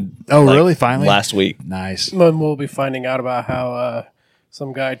convicted. Oh, really? Finally? Last week. Nice. Then we'll be finding out about how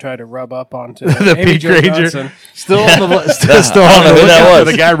some guy tried to rub up onto The Amy Pink Jo Ranger. Johnson. Still on the still I on don't know the who that lookout for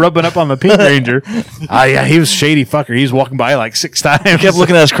was. the guy rubbing up on the Pink Ranger. Yeah, he was a shady fucker. He was walking by like 6 times. He kept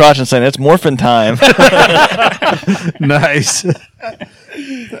looking at his crotch and saying, "It's morphin' time." Nice.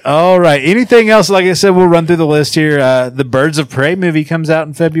 All right. Anything else? Like I said, we'll run through the list here. The Birds of Prey movie comes out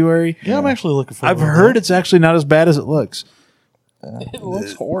in February. Yeah, I'm actually looking forward I've to heard that. it's actually not as bad as it looks. It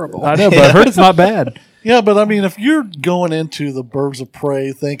looks horrible. I know, but I've heard it's not bad. Yeah, but I mean, if you're going into the Birds of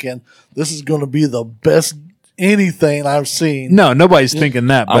Prey thinking this is going to be the best anything I've seen, No, nobody's thinking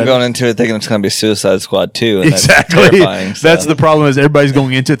that. But I'm going into it thinking it's going to be Suicide Squad 2. And exactly. That's terrifying. So. That's the problem. Is everybody's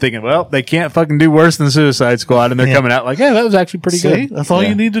going into it thinking, well, they can't fucking do worse than Suicide Squad, and they're coming out like, yeah, that was actually pretty see, good. that's all Yeah.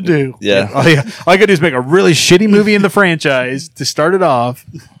 you need to do. Yeah. All I gotta do is make a really shitty movie in the franchise to start it off,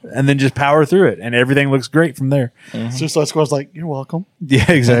 and then just power through it, and everything looks great from there. Suicide Squad's like, you're welcome.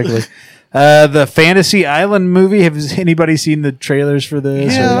 Yeah, exactly. The Fantasy Island movie. Has anybody seen the trailers for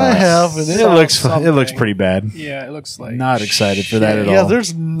this? Yeah, or- I have. And It looks something. it looks pretty bad. Yeah, it looks like Not excited for that at Yeah, all.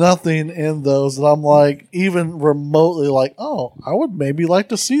 there's nothing in those that I'm like even remotely like, oh, I would maybe like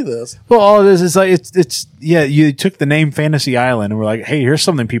to see this. Well, all it is like it's yeah. You took the name Fantasy Island and we're like, hey, here's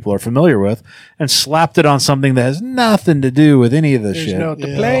something people are familiar with, and slapped it on something that has nothing to do with any of this there's shit. no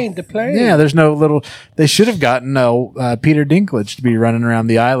the plane. Yeah, there's no little. They should have gotten Peter Dinklage to be running around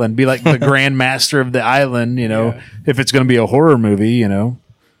the island, be like the Grand Master of the island. You know, Yeah. if it's going to be a horror movie, you know.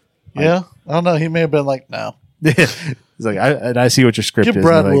 Yeah, I don't know. He may have been like, no, He's like, I see what your script give is.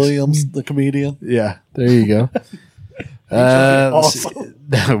 Brad and like, Williams, the comedian. Yeah, there you go. Let's see. Awesome.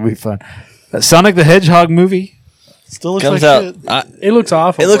 That would be fun. Sonic the Hedgehog movie. Still looks Comes like out. shit. It looks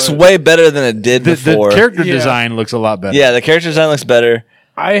awful. It looks but way better than it did The before. character Yeah. design looks a lot better. Yeah, the character design looks better.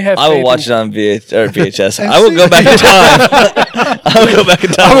 I have. I will faith watch in- it on VHS. And I will see- go back in time. I will go back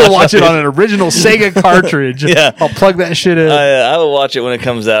in time. I will watch it on an original Sega cartridge. Yeah. I'll plug that shit in. I will watch it when it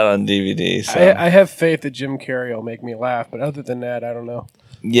comes out on DVD. So. I have faith that Jim Carrey will make me laugh, but other than that, I don't know.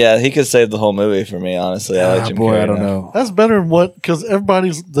 Yeah, he could save the whole movie for me. Honestly, I like Jim boy, Carrey I don't now. know. That's better than what, because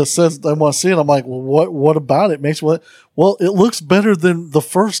everybody's that says they want to see it. I'm like, well, what about it makes what? Well, it looks better than the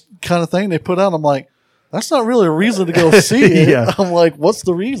first kind of thing they put out. I'm like, that's not really a reason to go see it. Yeah. I'm like, what's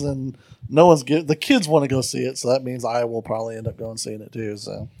the reason? No one's the kids want to go see it, so that means I will probably end up going seeing it too.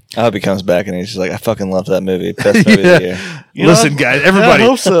 So I hope he comes back and he's just like, I fucking love that movie. Best movie of the year. You know, Listen, guys, everybody, I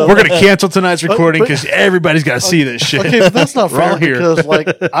hope so. we're going to cancel tonight's recording but- because everybody's got to see this shit. okay, but that's not We're all fair here. because like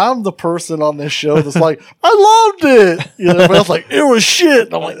I'm the person on this show that's like, I loved it. You know, but I was like, it was shit.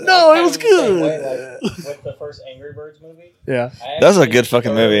 And I'm like, no, it was good. With the first Angry Birds movie. Yeah. That's a good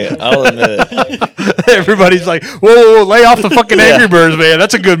fucking movie. I'll admit it. Everybody's like, whoa, lay off the fucking Yeah. Angry Birds, man.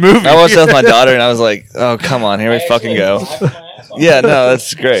 That's a good movie. I watched that with my daughter and I was like, oh, come on, here we fucking go. Yeah, no,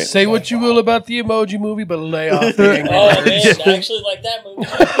 that's great. Say what you will about the Emoji Movie, but lay off the Angry Oh man, Birds. I actually like that movie.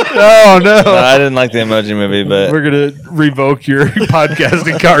 Oh no. No, I didn't like the Emoji Movie, but We're gonna revoke your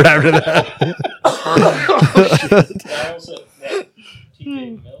podcasting card after that. I also like T.J.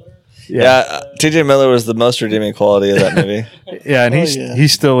 Miller. yeah, T.J. Miller was the most redeeming quality of that movie. Yeah, and yeah.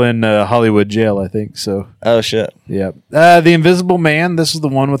 he's still in Hollywood jail, I think. So Oh shit, yeah. The Invisible Man. This is the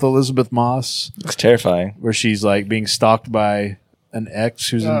one with Elizabeth Moss, it's terrifying. where she's like being stalked by an ex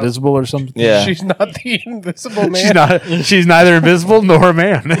who's invisible or something. Yeah, She's not the Invisible Man. She's not. She's neither invisible nor a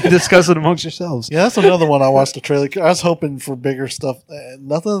man. Discuss it amongst yourselves. Yeah, that's another one I watched the trailer. I was hoping for bigger stuff.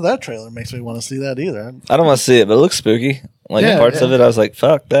 Nothing of that trailer makes me want to see that either. I don't want to see it, but it looks spooky. Like Yeah, parts yeah. of it, I was like,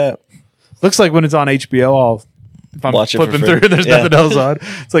 "Fuck that." Looks like when it's on HBO, if I'm Watch it for flipping free. through, there's Yeah. nothing else on.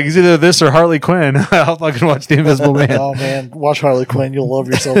 It's like it's either this or Harley Quinn. I'll fucking watch The Invisible Man. Oh man, watch Harley Quinn. You'll love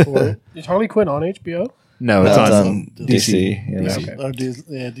yourself for it. Is Harley Quinn on HBO? No, it's That's on on DC. Yeah. Okay. Or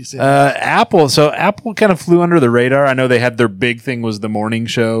DC. Apple. So Apple kind of flew under the radar. I know they had their big thing was the morning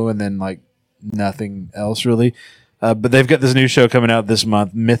show, and then like nothing else really. But they've got this new show coming out this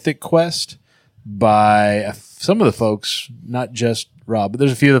month, Mythic Quest, by some of the folks, not just Rob, but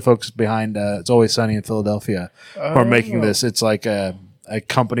there's a few of the folks behind It's Always Sunny in Philadelphia who are making this. It's like a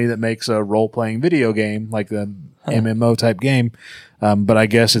company that makes a role playing video game, like the MMO type game. But I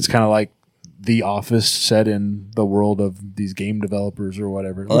guess it's kind of like The Office set in the world of these game developers or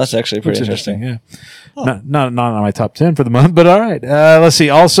whatever. Well, that's actually pretty Looks interesting. Yeah. Not on my top 10 for the month, but all right. Let's see.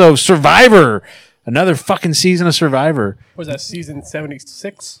 Also, Survivor. Another fucking season of Survivor. Was that season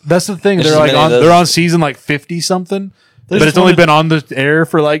 76? That's the thing. There's They're as like many of on, those. they're on season like 50 something. But just it's only wanted- been on the air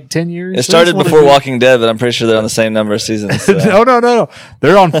for like 10 years. It started wanna before do- Walking Dead, but I'm pretty sure they're on the same number of seasons. So. No.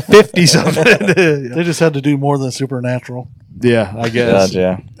 They're on 50 something. They just had to do more than Supernatural. Yeah, I guess. God,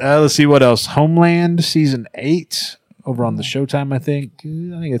 yeah. Let's see what else. Homeland season 8 over on the Showtime, I think.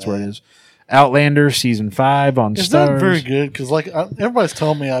 I think that's where it is. Outlander season 5 on Is Stars. that very good? Because like everybody's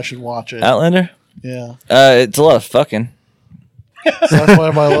telling me I should watch it. Outlander? Yeah, It's a lot of fucking. so that's why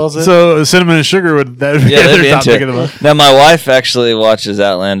everybody loves it. So Cinnamon and Sugar would that would be Yeah, they'd their be top into pick of the it. month. Now, my wife actually watches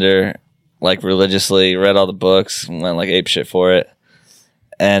Outlander like religiously, read all the books, and went like ape shit for it.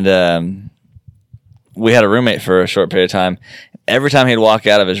 And we had a roommate for a short period of time. Every time he'd walk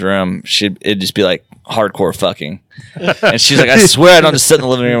out of his room, it'd just be like hardcore fucking. And she's like, I swear I don't just sit in the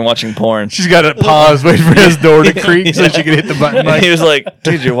living room watching porn. She's got to pause, wait for his door to creak so she can hit the button. And Like, he was like,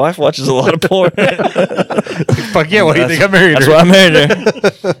 dude, your wife watches a lot of porn. fuck yeah, what do you think I married That's her? why I married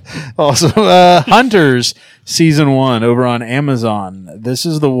her. Also, Hunters season 1 over on Amazon. This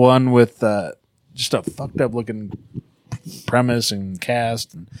is the one with just a fucked up looking premise and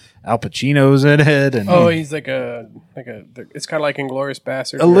cast, and Al Pacino's in it, and Oh, he's like a. It's kind of like Inglourious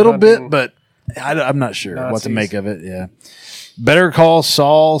Basterds. a little bit, but I'm not sure what to Nazis. make of it. Yeah, Better Call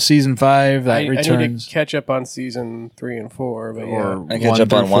Saul season 5 that I need returns. to catch up on season 3 and 4. But Or I catch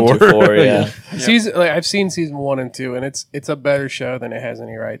up on through 1 through 4, yeah. season I've seen season 1 and 2, and it's a better show than it has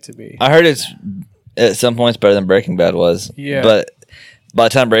any right to be. I heard it's at some points better than Breaking Bad was. Yeah. But by the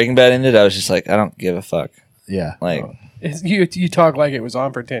time Breaking Bad ended, I was just like, I don't give a fuck. Yeah, Like, You talk like it was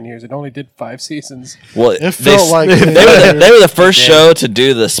on for 10 years. It only did 5 seasons. well, It felt like they were the first show to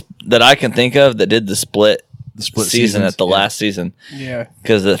do this that I can think of that did the split split season seasons, at the yeah. last season, Yeah.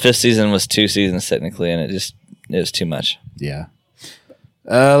 because the 5th season was 2 seasons technically, and it was too much. Yeah.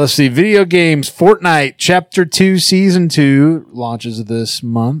 Let's see. Video games. Fortnite Chapter 2 Season 2 launches this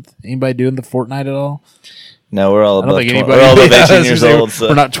month. Anybody doing the Fortnite at all? No, we're all I don't above, think 12 anybody. we're all above Yeah, I 18 was years gonna say, old. So.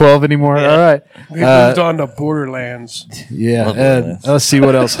 We're not 12 anymore. All right. We moved on to Borderlands. Yeah. Love Borderlands. Let's see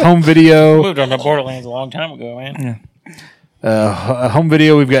what else. Home video. Moved on to Borderlands a long time ago, man. Home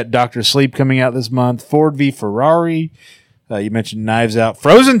video. We've got Dr. Sleep coming out this month. Ford v Ferrari. You mentioned Knives Out.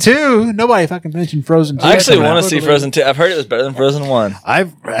 Frozen 2. Nobody fucking mentioned Frozen 2. I actually Coming want out. to see Frozen 2. I've heard it was better than Frozen 1.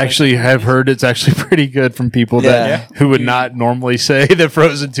 I've actually have heard it's actually pretty good from people that who would not normally say that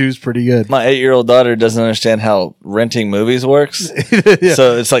Frozen 2 is pretty good. My 8-year-old daughter doesn't understand how renting movies works,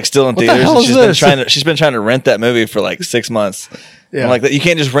 so it's like still in the theaters. hell And is this? she's been trying to rent that movie for like 6 months. Yeah. I'm like, you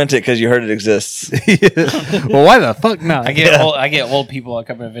can't just rent it because you heard it exists. Well, why the fuck not? I get old people that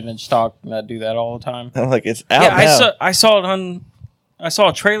come in vintage stock that do that all the time. I'm like, it's out Yeah, now. I saw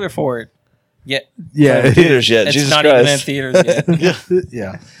a trailer for it. Yeah, Yeah, in theaters yet. it's Jesus not Christ. even in theaters yet.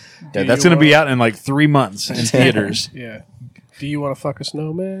 yeah. That's going to be out in like 3 months in theaters. Yeah. Do you want to fuck a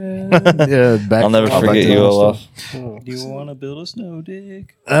snowman? Yeah, back I'll never back forget to you, that Olaf. stuff. Do you want to build a snow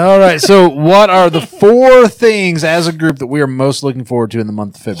dig? All right. So, what are the 4 things as a group that we are most looking forward to in the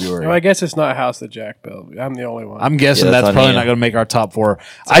month of February? Well, I guess it's not House that Jack built. I'm the only one. I'm guessing Yeah, that's that's on probably you. not going to make our top 4.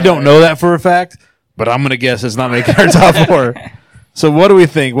 I don't know that for a fact, but I'm going to guess it's not making our top 4. So what do we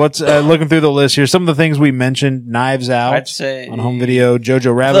think? What's looking through the list here? Some of the things we mentioned: Knives Out I'd say on home video, Jojo I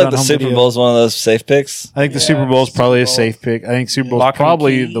Rabbit feel like on the home Super video. Bowl is one of those safe picks. I think the Yeah, Super Bowl is probably a Super Bowl. safe pick. I think Super Bowl's Lock and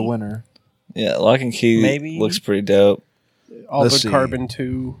probably Key. the winner. Yeah, Lock and Key Maybe. looks pretty dope. Altered see. Carbon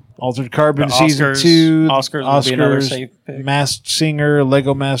 2. Altered Carbon The season Oscars- 2, Oscars would be another safe pick. Masked Singer,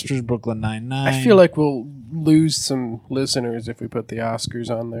 Lego Masters, Brooklyn Nine-Nine. I feel like we'll lose some listeners if we put the Oscars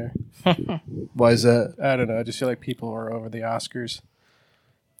on there. Why is that? I don't know. I just feel like people are over the Oscars.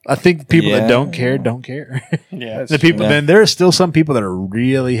 I think people that Yeah. don't care don't care. yeah. The people. Yeah. Then there are still some people that are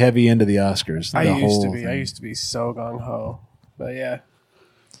really heavy into the Oscars. I the used to whole be. I thing. used to be so gung ho. But yeah.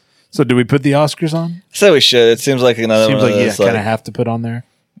 So do we put the Oscars on? I say we should. It seems like another Seems one like of you those. kind of have to put on there.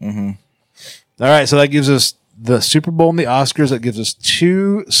 Mhm. All right, so that gives us the Super Bowl and the Oscars. That gives us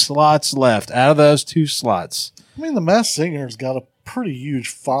 2 slots left. Out of those 2 slots, I mean, the Masked Singer's got a pretty huge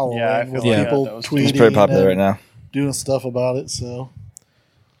following Yeah, I with feel like people those- tweeting. It's pretty popular and right now. Doing stuff about it, so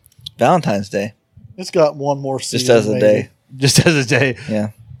Valentine's Day, it's got one more season. just as a maybe. day. just as a day. Yeah.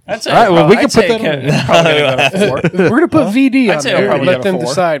 I'd say All right, well, we can I'd put say that on. it's probably gonna go to 4. We're gonna put VD I'd on say it'll there. probably Let go them to 4.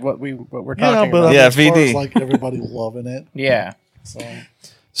 decide what we're Yeah, talking but about. Yeah, as far VD. as, like everybody loving it. Yeah. So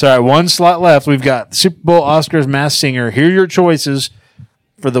So, all right, 1 slot left. We've got Super Bowl, Oscars, Masked Singer. Here are your choices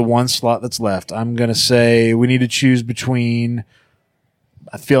for the 1 slot that's left. I'm going to say we need to choose between,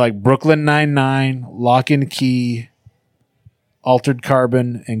 I feel like Brooklyn Nine-Nine, Lock and Key, Altered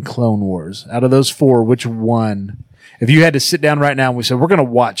Carbon, and Clone Wars. Out of those 4, which one? If you had to sit down right now and we said, we're going to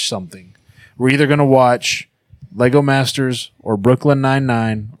watch something, we're either going to watch Lego Masters or Brooklyn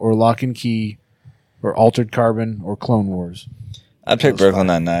Nine-Nine or Lock and Key or Altered Carbon or Clone Wars. I'd pick Brooklyn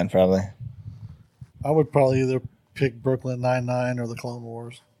Nine-Nine probably. I would probably either pick Brooklyn Nine-Nine or the Clone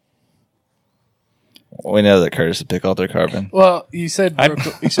Wars. We know that Curtis would pick Altered Carbon. Well, you said I'd-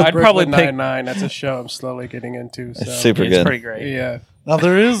 I'd probably Brooklyn pick- Nine-Nine. That's a show I'm slowly getting into. So. It's super It's good. pretty great. Yeah. Now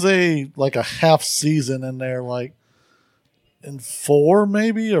there is a half season in there, like in 4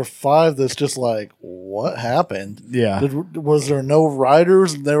 maybe or 5. That's just like, what happened? Yeah. Was there no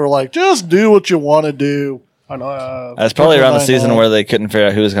writers? And they were like, just do what you want to do. On, That's probably around the Brooklyn season Nine-Nine. where they couldn't figure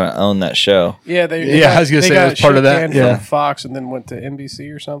out who was going to own that show. yeah, Yeah, I was gonna they say got it was part of shit that, canned yeah. from Fox and then went to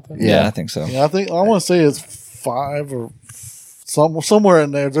NBC or something. Yeah, I think so. Yeah, I want to say it's 5 or somewhere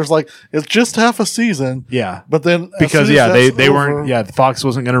in there. There's like it's just half a season, Yeah. but then as Because soon as they that's weren't over- Fox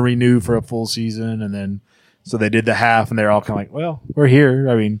wasn't going to renew for a full season, and then so they did the half, and they're all kind of like, well, we're here.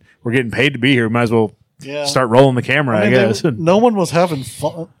 I mean, we're getting paid to be here. We might as well yeah. start rolling the camera, I, mean, guess. no one was having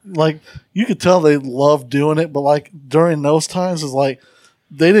fun. Like you could tell they loved doing it, but like during those times, it's like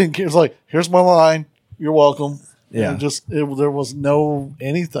they didn't care. It's like here's my line, you're welcome. Yeah. And there was no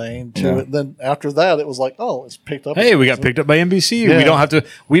anything to Yeah. it. Then after that, it was like, oh, it's picked up. Hey, we got picked up by NBC. Yeah. We don't have to.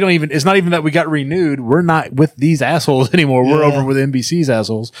 We don't even. It's not even that we got renewed. We're not with these assholes anymore. We're Yeah. over with NBC's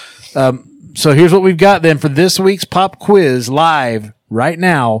assholes. So here's what we've got then for this week's pop quiz live right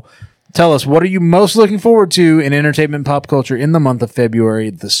now. Tell us, what are you most looking forward to in entertainment pop culture in the month of February?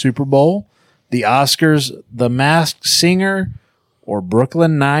 The Super Bowl, the Oscars, The Masked Singer, or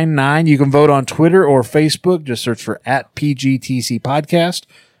Brooklyn Nine-Nine? You can vote on Twitter or Facebook. Just search for @PGTC Podcast.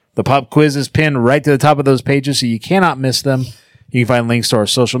 The pop quiz is pinned right to the top of those pages, so you cannot miss them. You can find links to our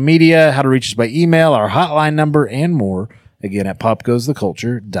social media, how to reach us by email, our hotline number, and more. Again, at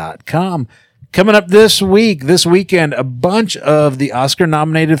popgoestheculture.com. Coming up this weekend, a bunch of the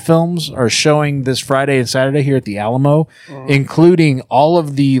Oscar-nominated films are showing this Friday and Saturday here at the Alamo, including all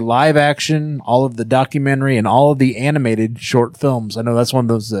of the live action, all of the documentary, and all of the animated short films. I know that's one of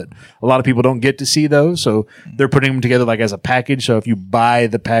those that a lot of people don't get to see those, so they're putting them together like as a package. So if you buy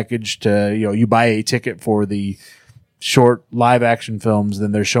the package you buy a ticket for the short live action films,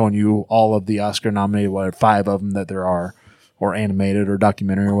 then they're showing you all of the Oscar-nominated, 5 of them that there are, or animated or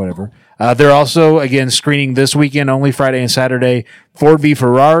documentary or whatever. They're also, again, screening this weekend, only Friday and Saturday, Ford v.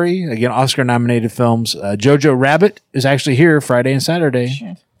 Ferrari, again, Oscar-nominated films. Jojo Rabbit is actually here Friday and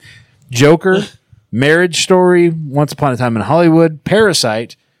Saturday. Joker, Marriage Story, Once Upon a Time in Hollywood,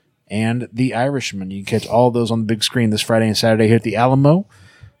 Parasite, and The Irishman. You can catch all of those on the big screen this Friday and Saturday here at the Alamo.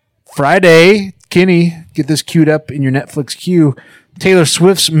 Friday, Kenny, get this queued up in your Netflix queue. Taylor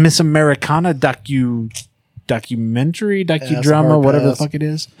Swift's Miss Americana documentary, docudrama, hard whatever the pass. fuck it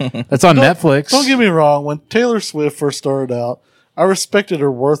is. That's on Netflix. Don't get me wrong. When Taylor Swift first started out, I respected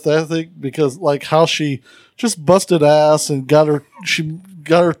her work ethic because like how she just busted ass and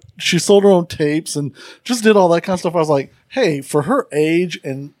she sold her own tapes and just did all that kind of stuff. I was like, hey, for her age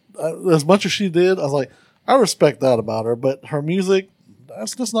and as much as she did, I was like, I respect that about her. But her music,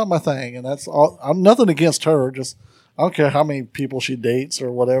 that's just not my thing. And that's all. I'm nothing against her. Just I don't care how many people she dates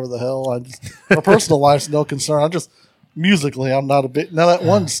or whatever the hell. Her personal life's no concern. I just musically, I'm not a bit. Now that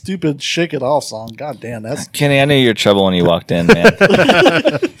one stupid "Shake It Off" song, god damn, that's Kenny, I knew you were trouble when you walked in, man.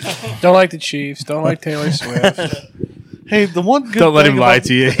 Don't like the Chiefs. Don't like Taylor Swift. hey, the one good Don't let thing him lie about-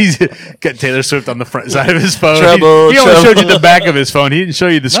 to you. He's got Taylor Swift on the front side of his phone. Trouble, he only trouble. showed you the back of his phone. He didn't show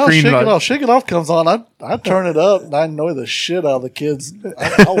you the No, screen. Shake It Off. Shake It Off comes on. I turn it up and I annoy the shit out of the kids.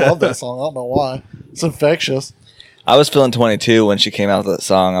 I love that song. I don't know why. It's infectious. I was feeling 22 when she came out with that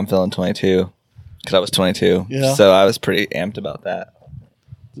song. I'm feeling 22 because I was 22. Yeah. So I was pretty amped about that.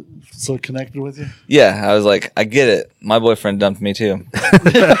 So it connected with you. Yeah, I was like, I get it. My boyfriend dumped me too.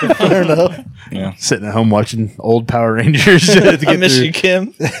 Fair enough. Yeah. Sitting at home watching old Power Rangers. to I get miss through. you,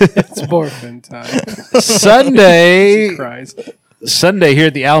 Kim. It's boyfriend time. Sunday. Cries. Sunday here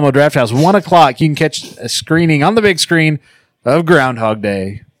at the Alamo Draft House, 1 o'clock. You can catch a screening on the big screen of Groundhog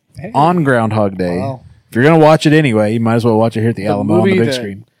Day on Groundhog Day. Wow. If you're going to watch it anyway, you might as well watch it here at the Alamo on the movie big that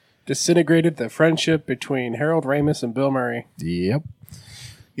screen. disintegrated the friendship between Harold Ramis and Bill Murray. Yep.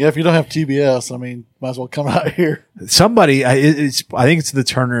 Yeah, if you don't have TBS, I mean, might as well come out here. Somebody, I think it's the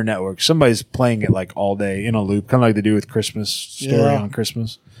Turner Network. Somebody's playing it like all day in a loop, kind of like they do with Christmas Story Yeah. on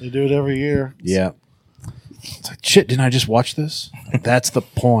Christmas. They do it every year. Yeah. It's like, shit, didn't I just watch this? That's the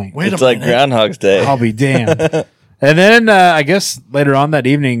point. Wait It's a like minute. Groundhog's Day. I'll be damned. And then I guess later on that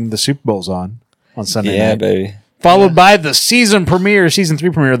evening, the Super Bowl's on Sunday Yeah, night. baby. Followed by the season 3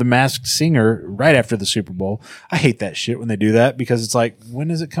 premiere of The Masked Singer right after the Super Bowl. I hate that shit when they do that because it's like,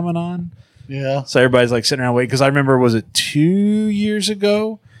 when is it coming on? Yeah. So everybody's like sitting around waiting. Because I remember, was it 2 years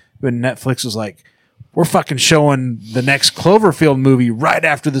ago when Netflix was like, we're fucking showing the next Cloverfield movie right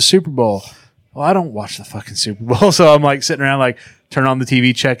after the Super Bowl. Well, I don't watch the fucking Super Bowl. So I'm like sitting around like, turn on the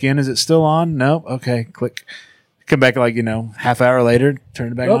TV, check in. Is it still on? No. Okay, click. Come back like, half hour later,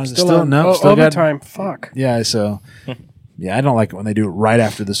 turn it back on. Is it still? No, still got overtime. Fuck. Yeah, so yeah, I don't like it when they do it right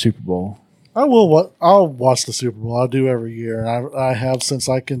after the Super Bowl. I'll watch the Super Bowl. I do every year. I have since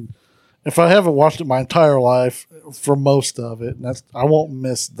I can. If I haven't watched it my entire life, for most of it, and I won't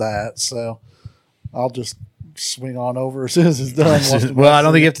miss that. So I'll just swing on over as soon as it's done. watch the Well, I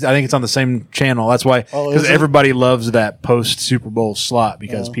don't rest think you of have to, I think it's on the same channel. That's why, Oh, because is it? everybody loves that post Super Bowl slot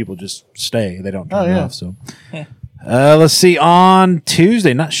because Oh. people just stay. They don't turn Oh, it yeah. off. So let's see. On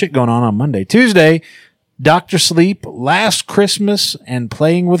Tuesday, not shit going on Monday. Tuesday, Dr. Sleep, Last Christmas, and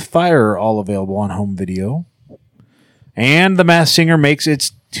Playing with Fire are all available on home video. And The Masked Singer makes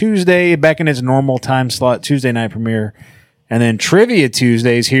its Tuesday back in its normal time slot, Tuesday night premiere. And then Trivia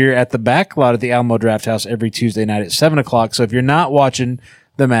Tuesdays here at the back lot at the Alamo Draft House every Tuesday night at 7 o'clock. So if you're not watching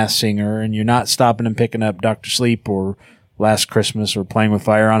The Masked Singer and you're not stopping and picking up Dr. Sleep or Last Christmas or Playing with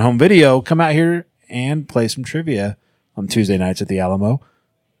Fire on home video, come out here and play some trivia on Tuesday nights at the Alamo.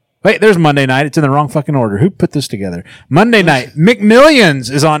 Wait, there's Monday night. It's in the wrong fucking order. Who put this together? Monday night,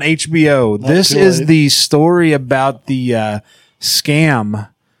 McMillions is on HBO. This too is late. the story about the scam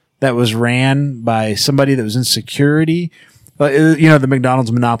that was ran by somebody that was in security. The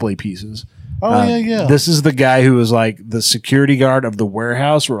McDonald's Monopoly pieces. Oh, yeah. This is the guy who was like the security guard of the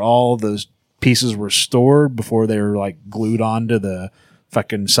warehouse where all those pieces were stored before they were like glued onto the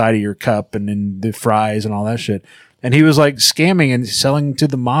fucking side of your cup and then the fries and all that shit. And he was like scamming and selling to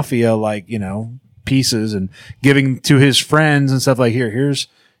the mafia, like, pieces and giving to his friends and stuff like, here's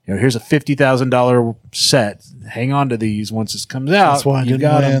a $50,000 set. Hang on to these once this comes out. That's why I You didn't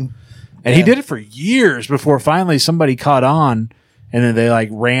got 'em. win. And he did it for years before finally somebody caught on, and then they like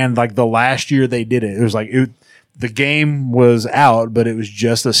ran like the last year they did it. It was like the game was out, but it was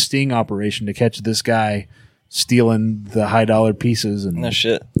just a sting operation to catch this guy stealing the high dollar pieces. And No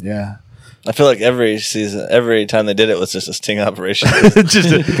shit. yeah, I feel like every season, every time they did it was just a sting operation.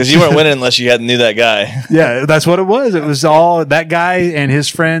 just Because you weren't winning unless you knew that guy. yeah, that's what it was. It was all that guy and his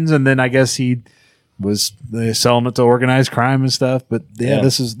friends, and then I guess he was selling it to organized crime and stuff. But yeah, Yeah.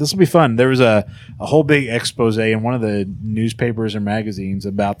 this will be fun. There was a whole big expose in one of the newspapers or magazines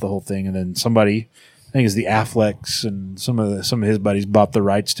about the whole thing, and then somebody, I think it's the Afflecks and some of his buddies bought the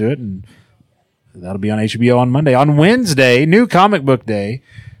rights to it, and that'll be on HBO on Monday. On Wednesday, new comic book day.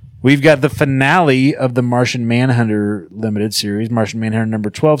 We've got the finale of the Martian Manhunter limited series. Martian Manhunter number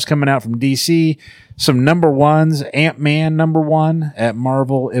 12 is coming out from DC. Some number ones. Ant-Man number 1 at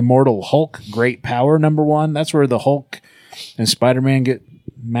Marvel. Immortal Hulk, Great Power number 1. That's where the Hulk and Spider-Man get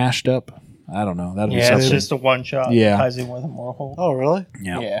mashed up. I don't know. That'll be Yeah, it's something. just a one shot. Yeah. Ties in with a more whole. Oh, really?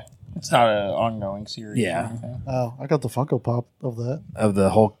 Yeah. It's not an ongoing series. Yeah. Or anything. Oh, I got the Funko Pop of that. Of the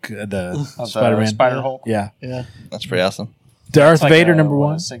Hulk, the Of the Spider-Man. Spider Hulk. Yeah. Yeah. That's pretty awesome. Darth It's like Vader a, number what,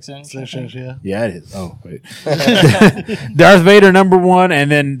 one. 6-inch. 6 inch, yeah. Yeah, it is. Oh, wait. Darth Vader number one,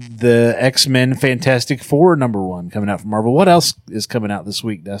 and then the X-Men Fantastic Four number one coming out from Marvel. What else is coming out this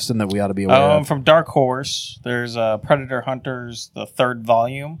week, Dustin, that we ought to be aware of? From Dark Horse, there's Predator Hunters, the 3rd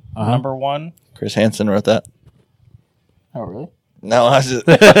volume, number 1. Chris Hansen wrote that. Oh, really? No, I was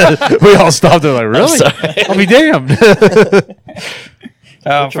just. We all stopped there like, really? sorry. I'll be damned.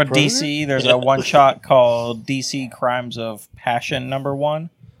 For DC, there's a one-shot called DC Crimes of Passion number 1.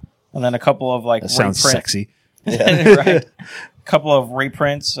 And then a couple of like That sounds reprints. sexy. Right. Couple of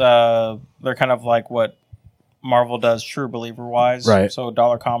reprints. They're kind of like what Marvel does True Believer wise. Right. So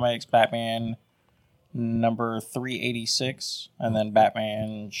Dollar Comics, Batman number 386, and then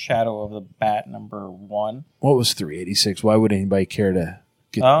Batman Shadow of the Bat number 1. What was 386? Why would anybody care to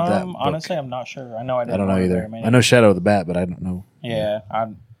get that book? Honestly, I'm not sure. I know I I didn't don't know order either. very many. I know Shadow of the Bat, but I don't know. Yeah,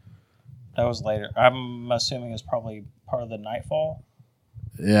 that was later. I'm assuming it's probably part of the Nightfall.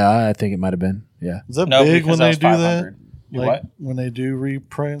 Yeah, I think it might have been. Yeah. Is that No, big because when they was do that? 500. Like What? when they do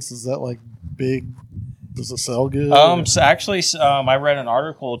reprints, is that like big? Does it sell good? So actually, I read an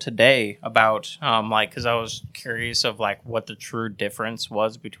article today about because I was curious of like what the true difference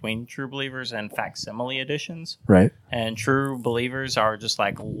was between True Believers and facsimile editions. Right. And True Believers are just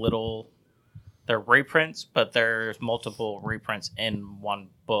like little, they're reprints, but there's multiple reprints in one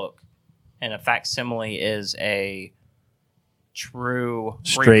book. And a facsimile is a true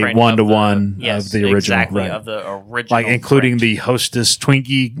Straight reprint one-to-one yes, of the original, exactly, right. of the original, Like including print. the Hostess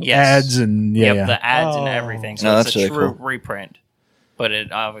Twinkie Yes. ads and Yep, the ads and Oh. everything. So No, it's that's a really true cool. reprint, but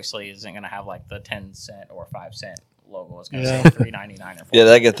it obviously isn't going to have like the 10-cent or 5-cent logo. It's going to Yeah. say $3.99 or $4. Yeah,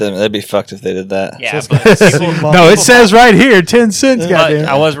 that get them. That'd be fucked if they did that. Yeah, So but it's- people, no, it says right here 10 cents. but Goddamn.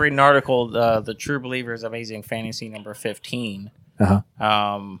 I was reading an article, the True Believers Amazing Fantasy number 15. Uh-huh.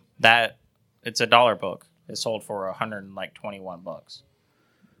 That it's a $1 book. It sold for $121.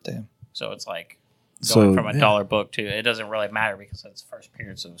 Damn. So it's like So, going from a yeah. $1 book to it doesn't really matter because it's first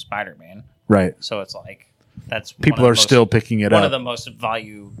appearance of Spider-Man. Right. So it's like that's one People of the are most- still picking it one up. of the most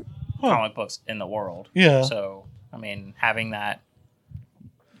valued comic books in the world. Yeah. So I mean, having that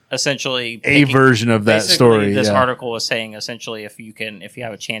essentially A picking- version of that basically, story. This yeah. article is saying essentially if you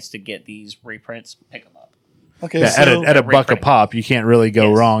have a chance to get these reprints, pick them up. Okay, Yeah, so at a buck a reprint. pop, you can't really go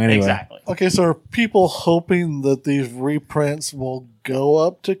Yes, wrong anyway. Exactly. okay, so are people hoping that these reprints will go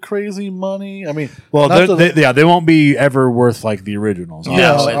up to crazy money? I mean, Well, not that- they won't be ever worth like the originals. yeah,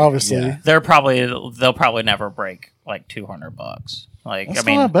 No, it- obviously. yeah. They'll probably never break like $200. Like That's I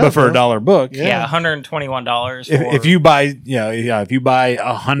mean, not bad, But for though. $1 book, Yeah. yeah, $121. if you buy, if you buy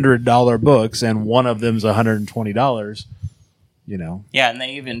 $100 books and one of them's $120, Yeah, and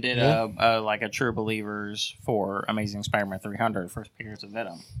they even did Yeah. a True Believers for Amazing Spider-Man 300, First Appearance of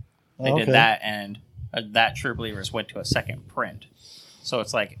Venom. They Oh, did okay. that, and that True Believers went to a second print. So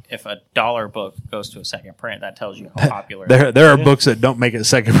it's like if a $1 book goes to a second print, that tells you how popular. there are books that don't make it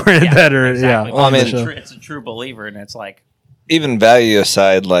second print Yeah, that are exactly. Well, I mean- it's a true believer, and it's like Even value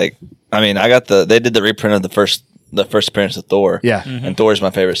aside, like I mean, they did the reprint of the first appearance of Thor. yeah. And Thor's my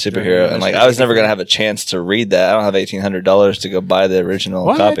favorite superhero, and like I was never gonna have a chance to read that. I don't have $1,800 to go buy the original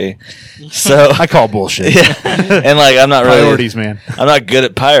What? copy, so I call bullshit. yeah. And like I'm not really, Priorities, man. I'm not good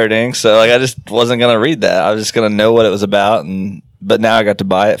at pirating, so like I just wasn't gonna read that. I was just gonna know what it was about, but now I got to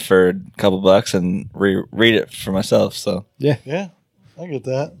buy it for a couple bucks and read it for myself. So Yeah, I get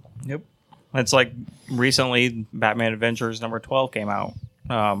that. it's like recently Batman Adventures number 12 came out.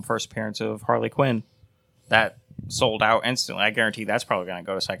 First appearance of Harley Quinn. That sold out instantly. I guarantee that's probably going to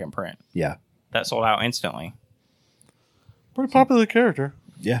go to second print. Yeah. That sold out instantly. Pretty popular character.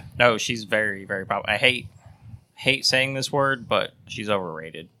 Yeah. No, she's very, very popular. I hate saying this word, but she's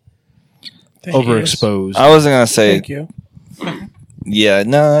overrated. Overexposed. I wasn't gonna say, Thank you. yeah,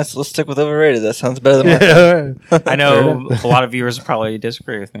 no, let's stick with overrated. That sounds better than mine. I know a lot of viewers probably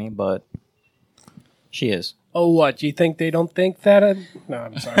disagree with me, but she is. Oh, what? You think they don't think that? No,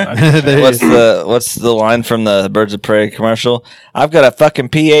 I'm sorry. What's the line from the Birds of Prey commercial? I've got a fucking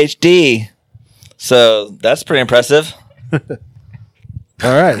PhD. So that's pretty impressive. All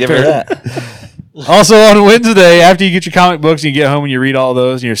right. Give her fair. that. Also on Wednesday, after you get your comic books and you get home and you read all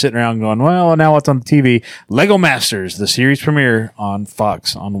those and you're sitting around going, well, now what's on the TV? Lego Masters, the series premiere on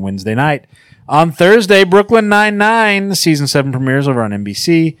Fox on Wednesday night. On Thursday, Brooklyn Nine-Nine, season 7 premieres over on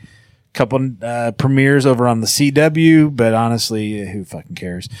NBC. Couple premieres over on the CW, but honestly, who fucking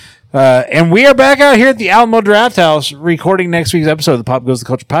cares? And we are back out here at the Alamo Draft House recording next week's episode of the Pop Goes the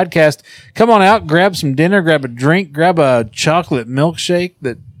Culture podcast. Come on out, grab some dinner, grab a drink, grab a chocolate milkshake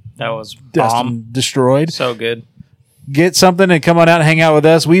that That was Dustin bomb. destroyed. So good. get something and come on out and hang out with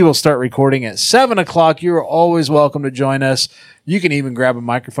us. We will start recording at 7 o'clock. You're always welcome to join us. You can even grab a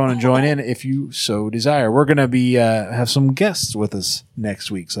microphone and join in if you so desire. We're going to be have some guests with us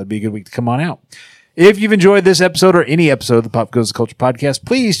next week, so that'd be a good week to come on out. If you've enjoyed this episode or any episode of the Pop Goes the Culture podcast,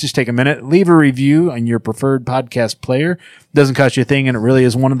 please just take a minute, leave a review on your preferred podcast player. It doesn't cost you a thing, and it really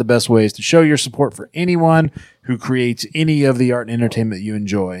is one of the best ways to show your support for anyone who creates any of the art and entertainment that you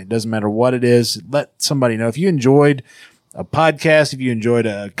enjoy. It doesn't matter what it is. Let somebody know. If you enjoyed a podcast, if you enjoyed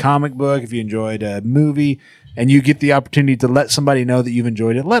a comic book, if you enjoyed a movie, and you get the opportunity to let somebody know that you've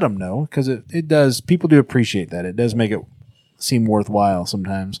enjoyed it, let them know, because it does. People do appreciate that. It does make it seem worthwhile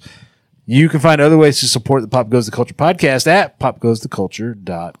sometimes. You can find other ways to support the Pop Goes the Culture podcast at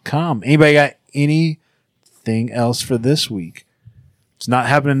popgoestheculture.com. Anybody got anything else for this week? It's not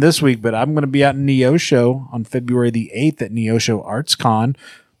happening this week, but I'm going to be out in Neosho on February the 8th at Neosho Arts Con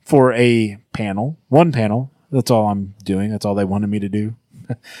for a panel. One panel. That's all I'm doing. That's all they wanted me to do.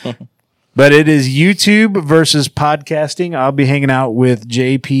 But it is YouTube versus podcasting. I'll be hanging out with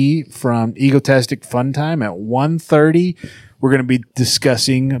JP from Egotastic Fun Time at 1:30. We're going to be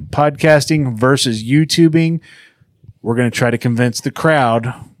discussing podcasting versus YouTubing. We're going to try to convince the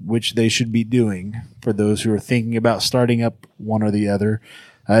crowd which they should be doing for those who are thinking about starting up one or the other.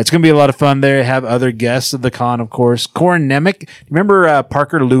 It's going to be a lot of fun there. Have other guests of the con, of course. Corin Nemec. Remember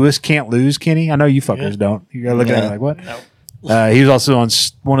Parker Lewis Can't Lose, Kenny? I know you fuckers don't. You got to look at it like, what? No. He was also on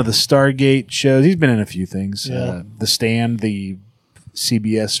one of the Stargate shows. He's been in a few things. Yeah. The Stand, the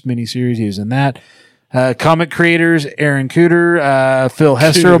CBS miniseries. He was in that. Comic creators, Aaron Cooter, Phil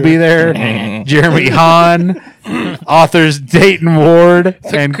Hester will be there, Jeremy Hahn, authors Dayton Ward,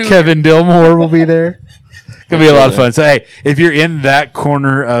 and Kevin Dillmore will be there. It's going to be a lot of fun. So, hey, if you're in that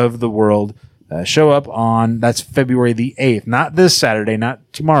corner of the world, show up that's February the 8th. Not this Saturday, not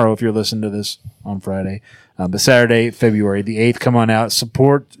tomorrow if you're listening to this on Friday. But Saturday, February the 8th, come on out.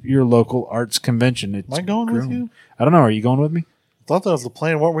 Support your local arts convention. Am I going with you? I don't know. Are you going with me? I thought that was the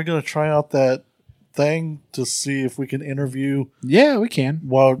plan. Weren't we going to try out that thing to see if we can interview Yeah, we can.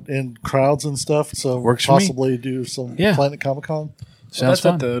 while in crowds and stuff? So Works for me. possibly do some Yeah. Planet Comic Con. Sounds That's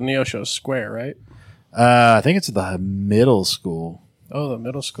fun. at the Neosho Square, right? I think it's at the middle school. Oh, the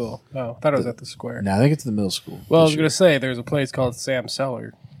middle school. Oh, I thought it was at the square. No, I think it's the middle school. Well, I was This going to say there's a place called Sam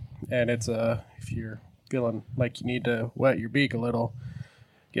Cellar, and it's if you're feeling like you need to wet your beak a little,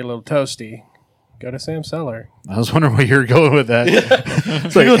 get a little toasty, go to Sam Cellar. year. I was wondering where you were going with that.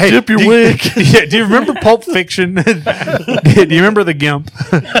 It's like, You gonna dip your do you- wig. Yeah, do you remember Pulp Fiction? Do you remember the Gimp?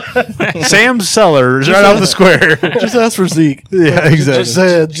 Sam Sellers, right off the square. Just ask for Zeke. Yeah,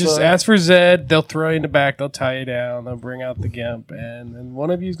 exactly. Just ask for Zed. They'll throw you in the back. They'll tie you down. They'll bring out the gimp, and then one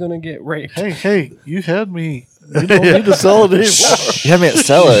of you's going to get raped. Hey, you had me. You don't need to sell it anymore. You have me at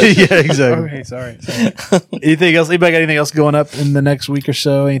sell it. Yeah, exactly. Okay, sorry. Anything else? Anybody got anything else going up in the next week or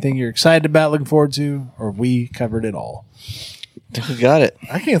so? Anything you're excited about, looking forward to? Or have we covered it all? We got it.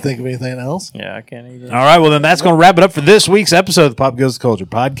 I can't think of anything else. Yeah, I can't either. All right, well, then that's going to wrap it up for this week's episode of the Pop Goes the Culture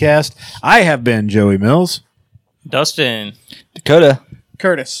podcast. I have been Joey Mills. Dustin. Dakota.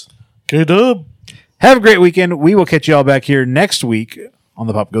 Curtis. K-Dub. Have a great weekend. We will catch you all back here next week on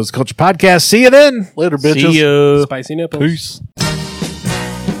the Pop Goes the Culture podcast. See you then. Later, bitches. See ya. Spicy nipples. Peace.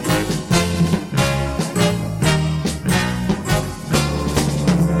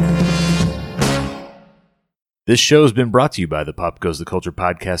 This show has been brought to you by the Pop Goes the Culture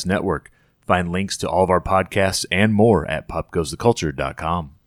Podcast Network. Find links to all of our podcasts and more at popgoestheculture.com.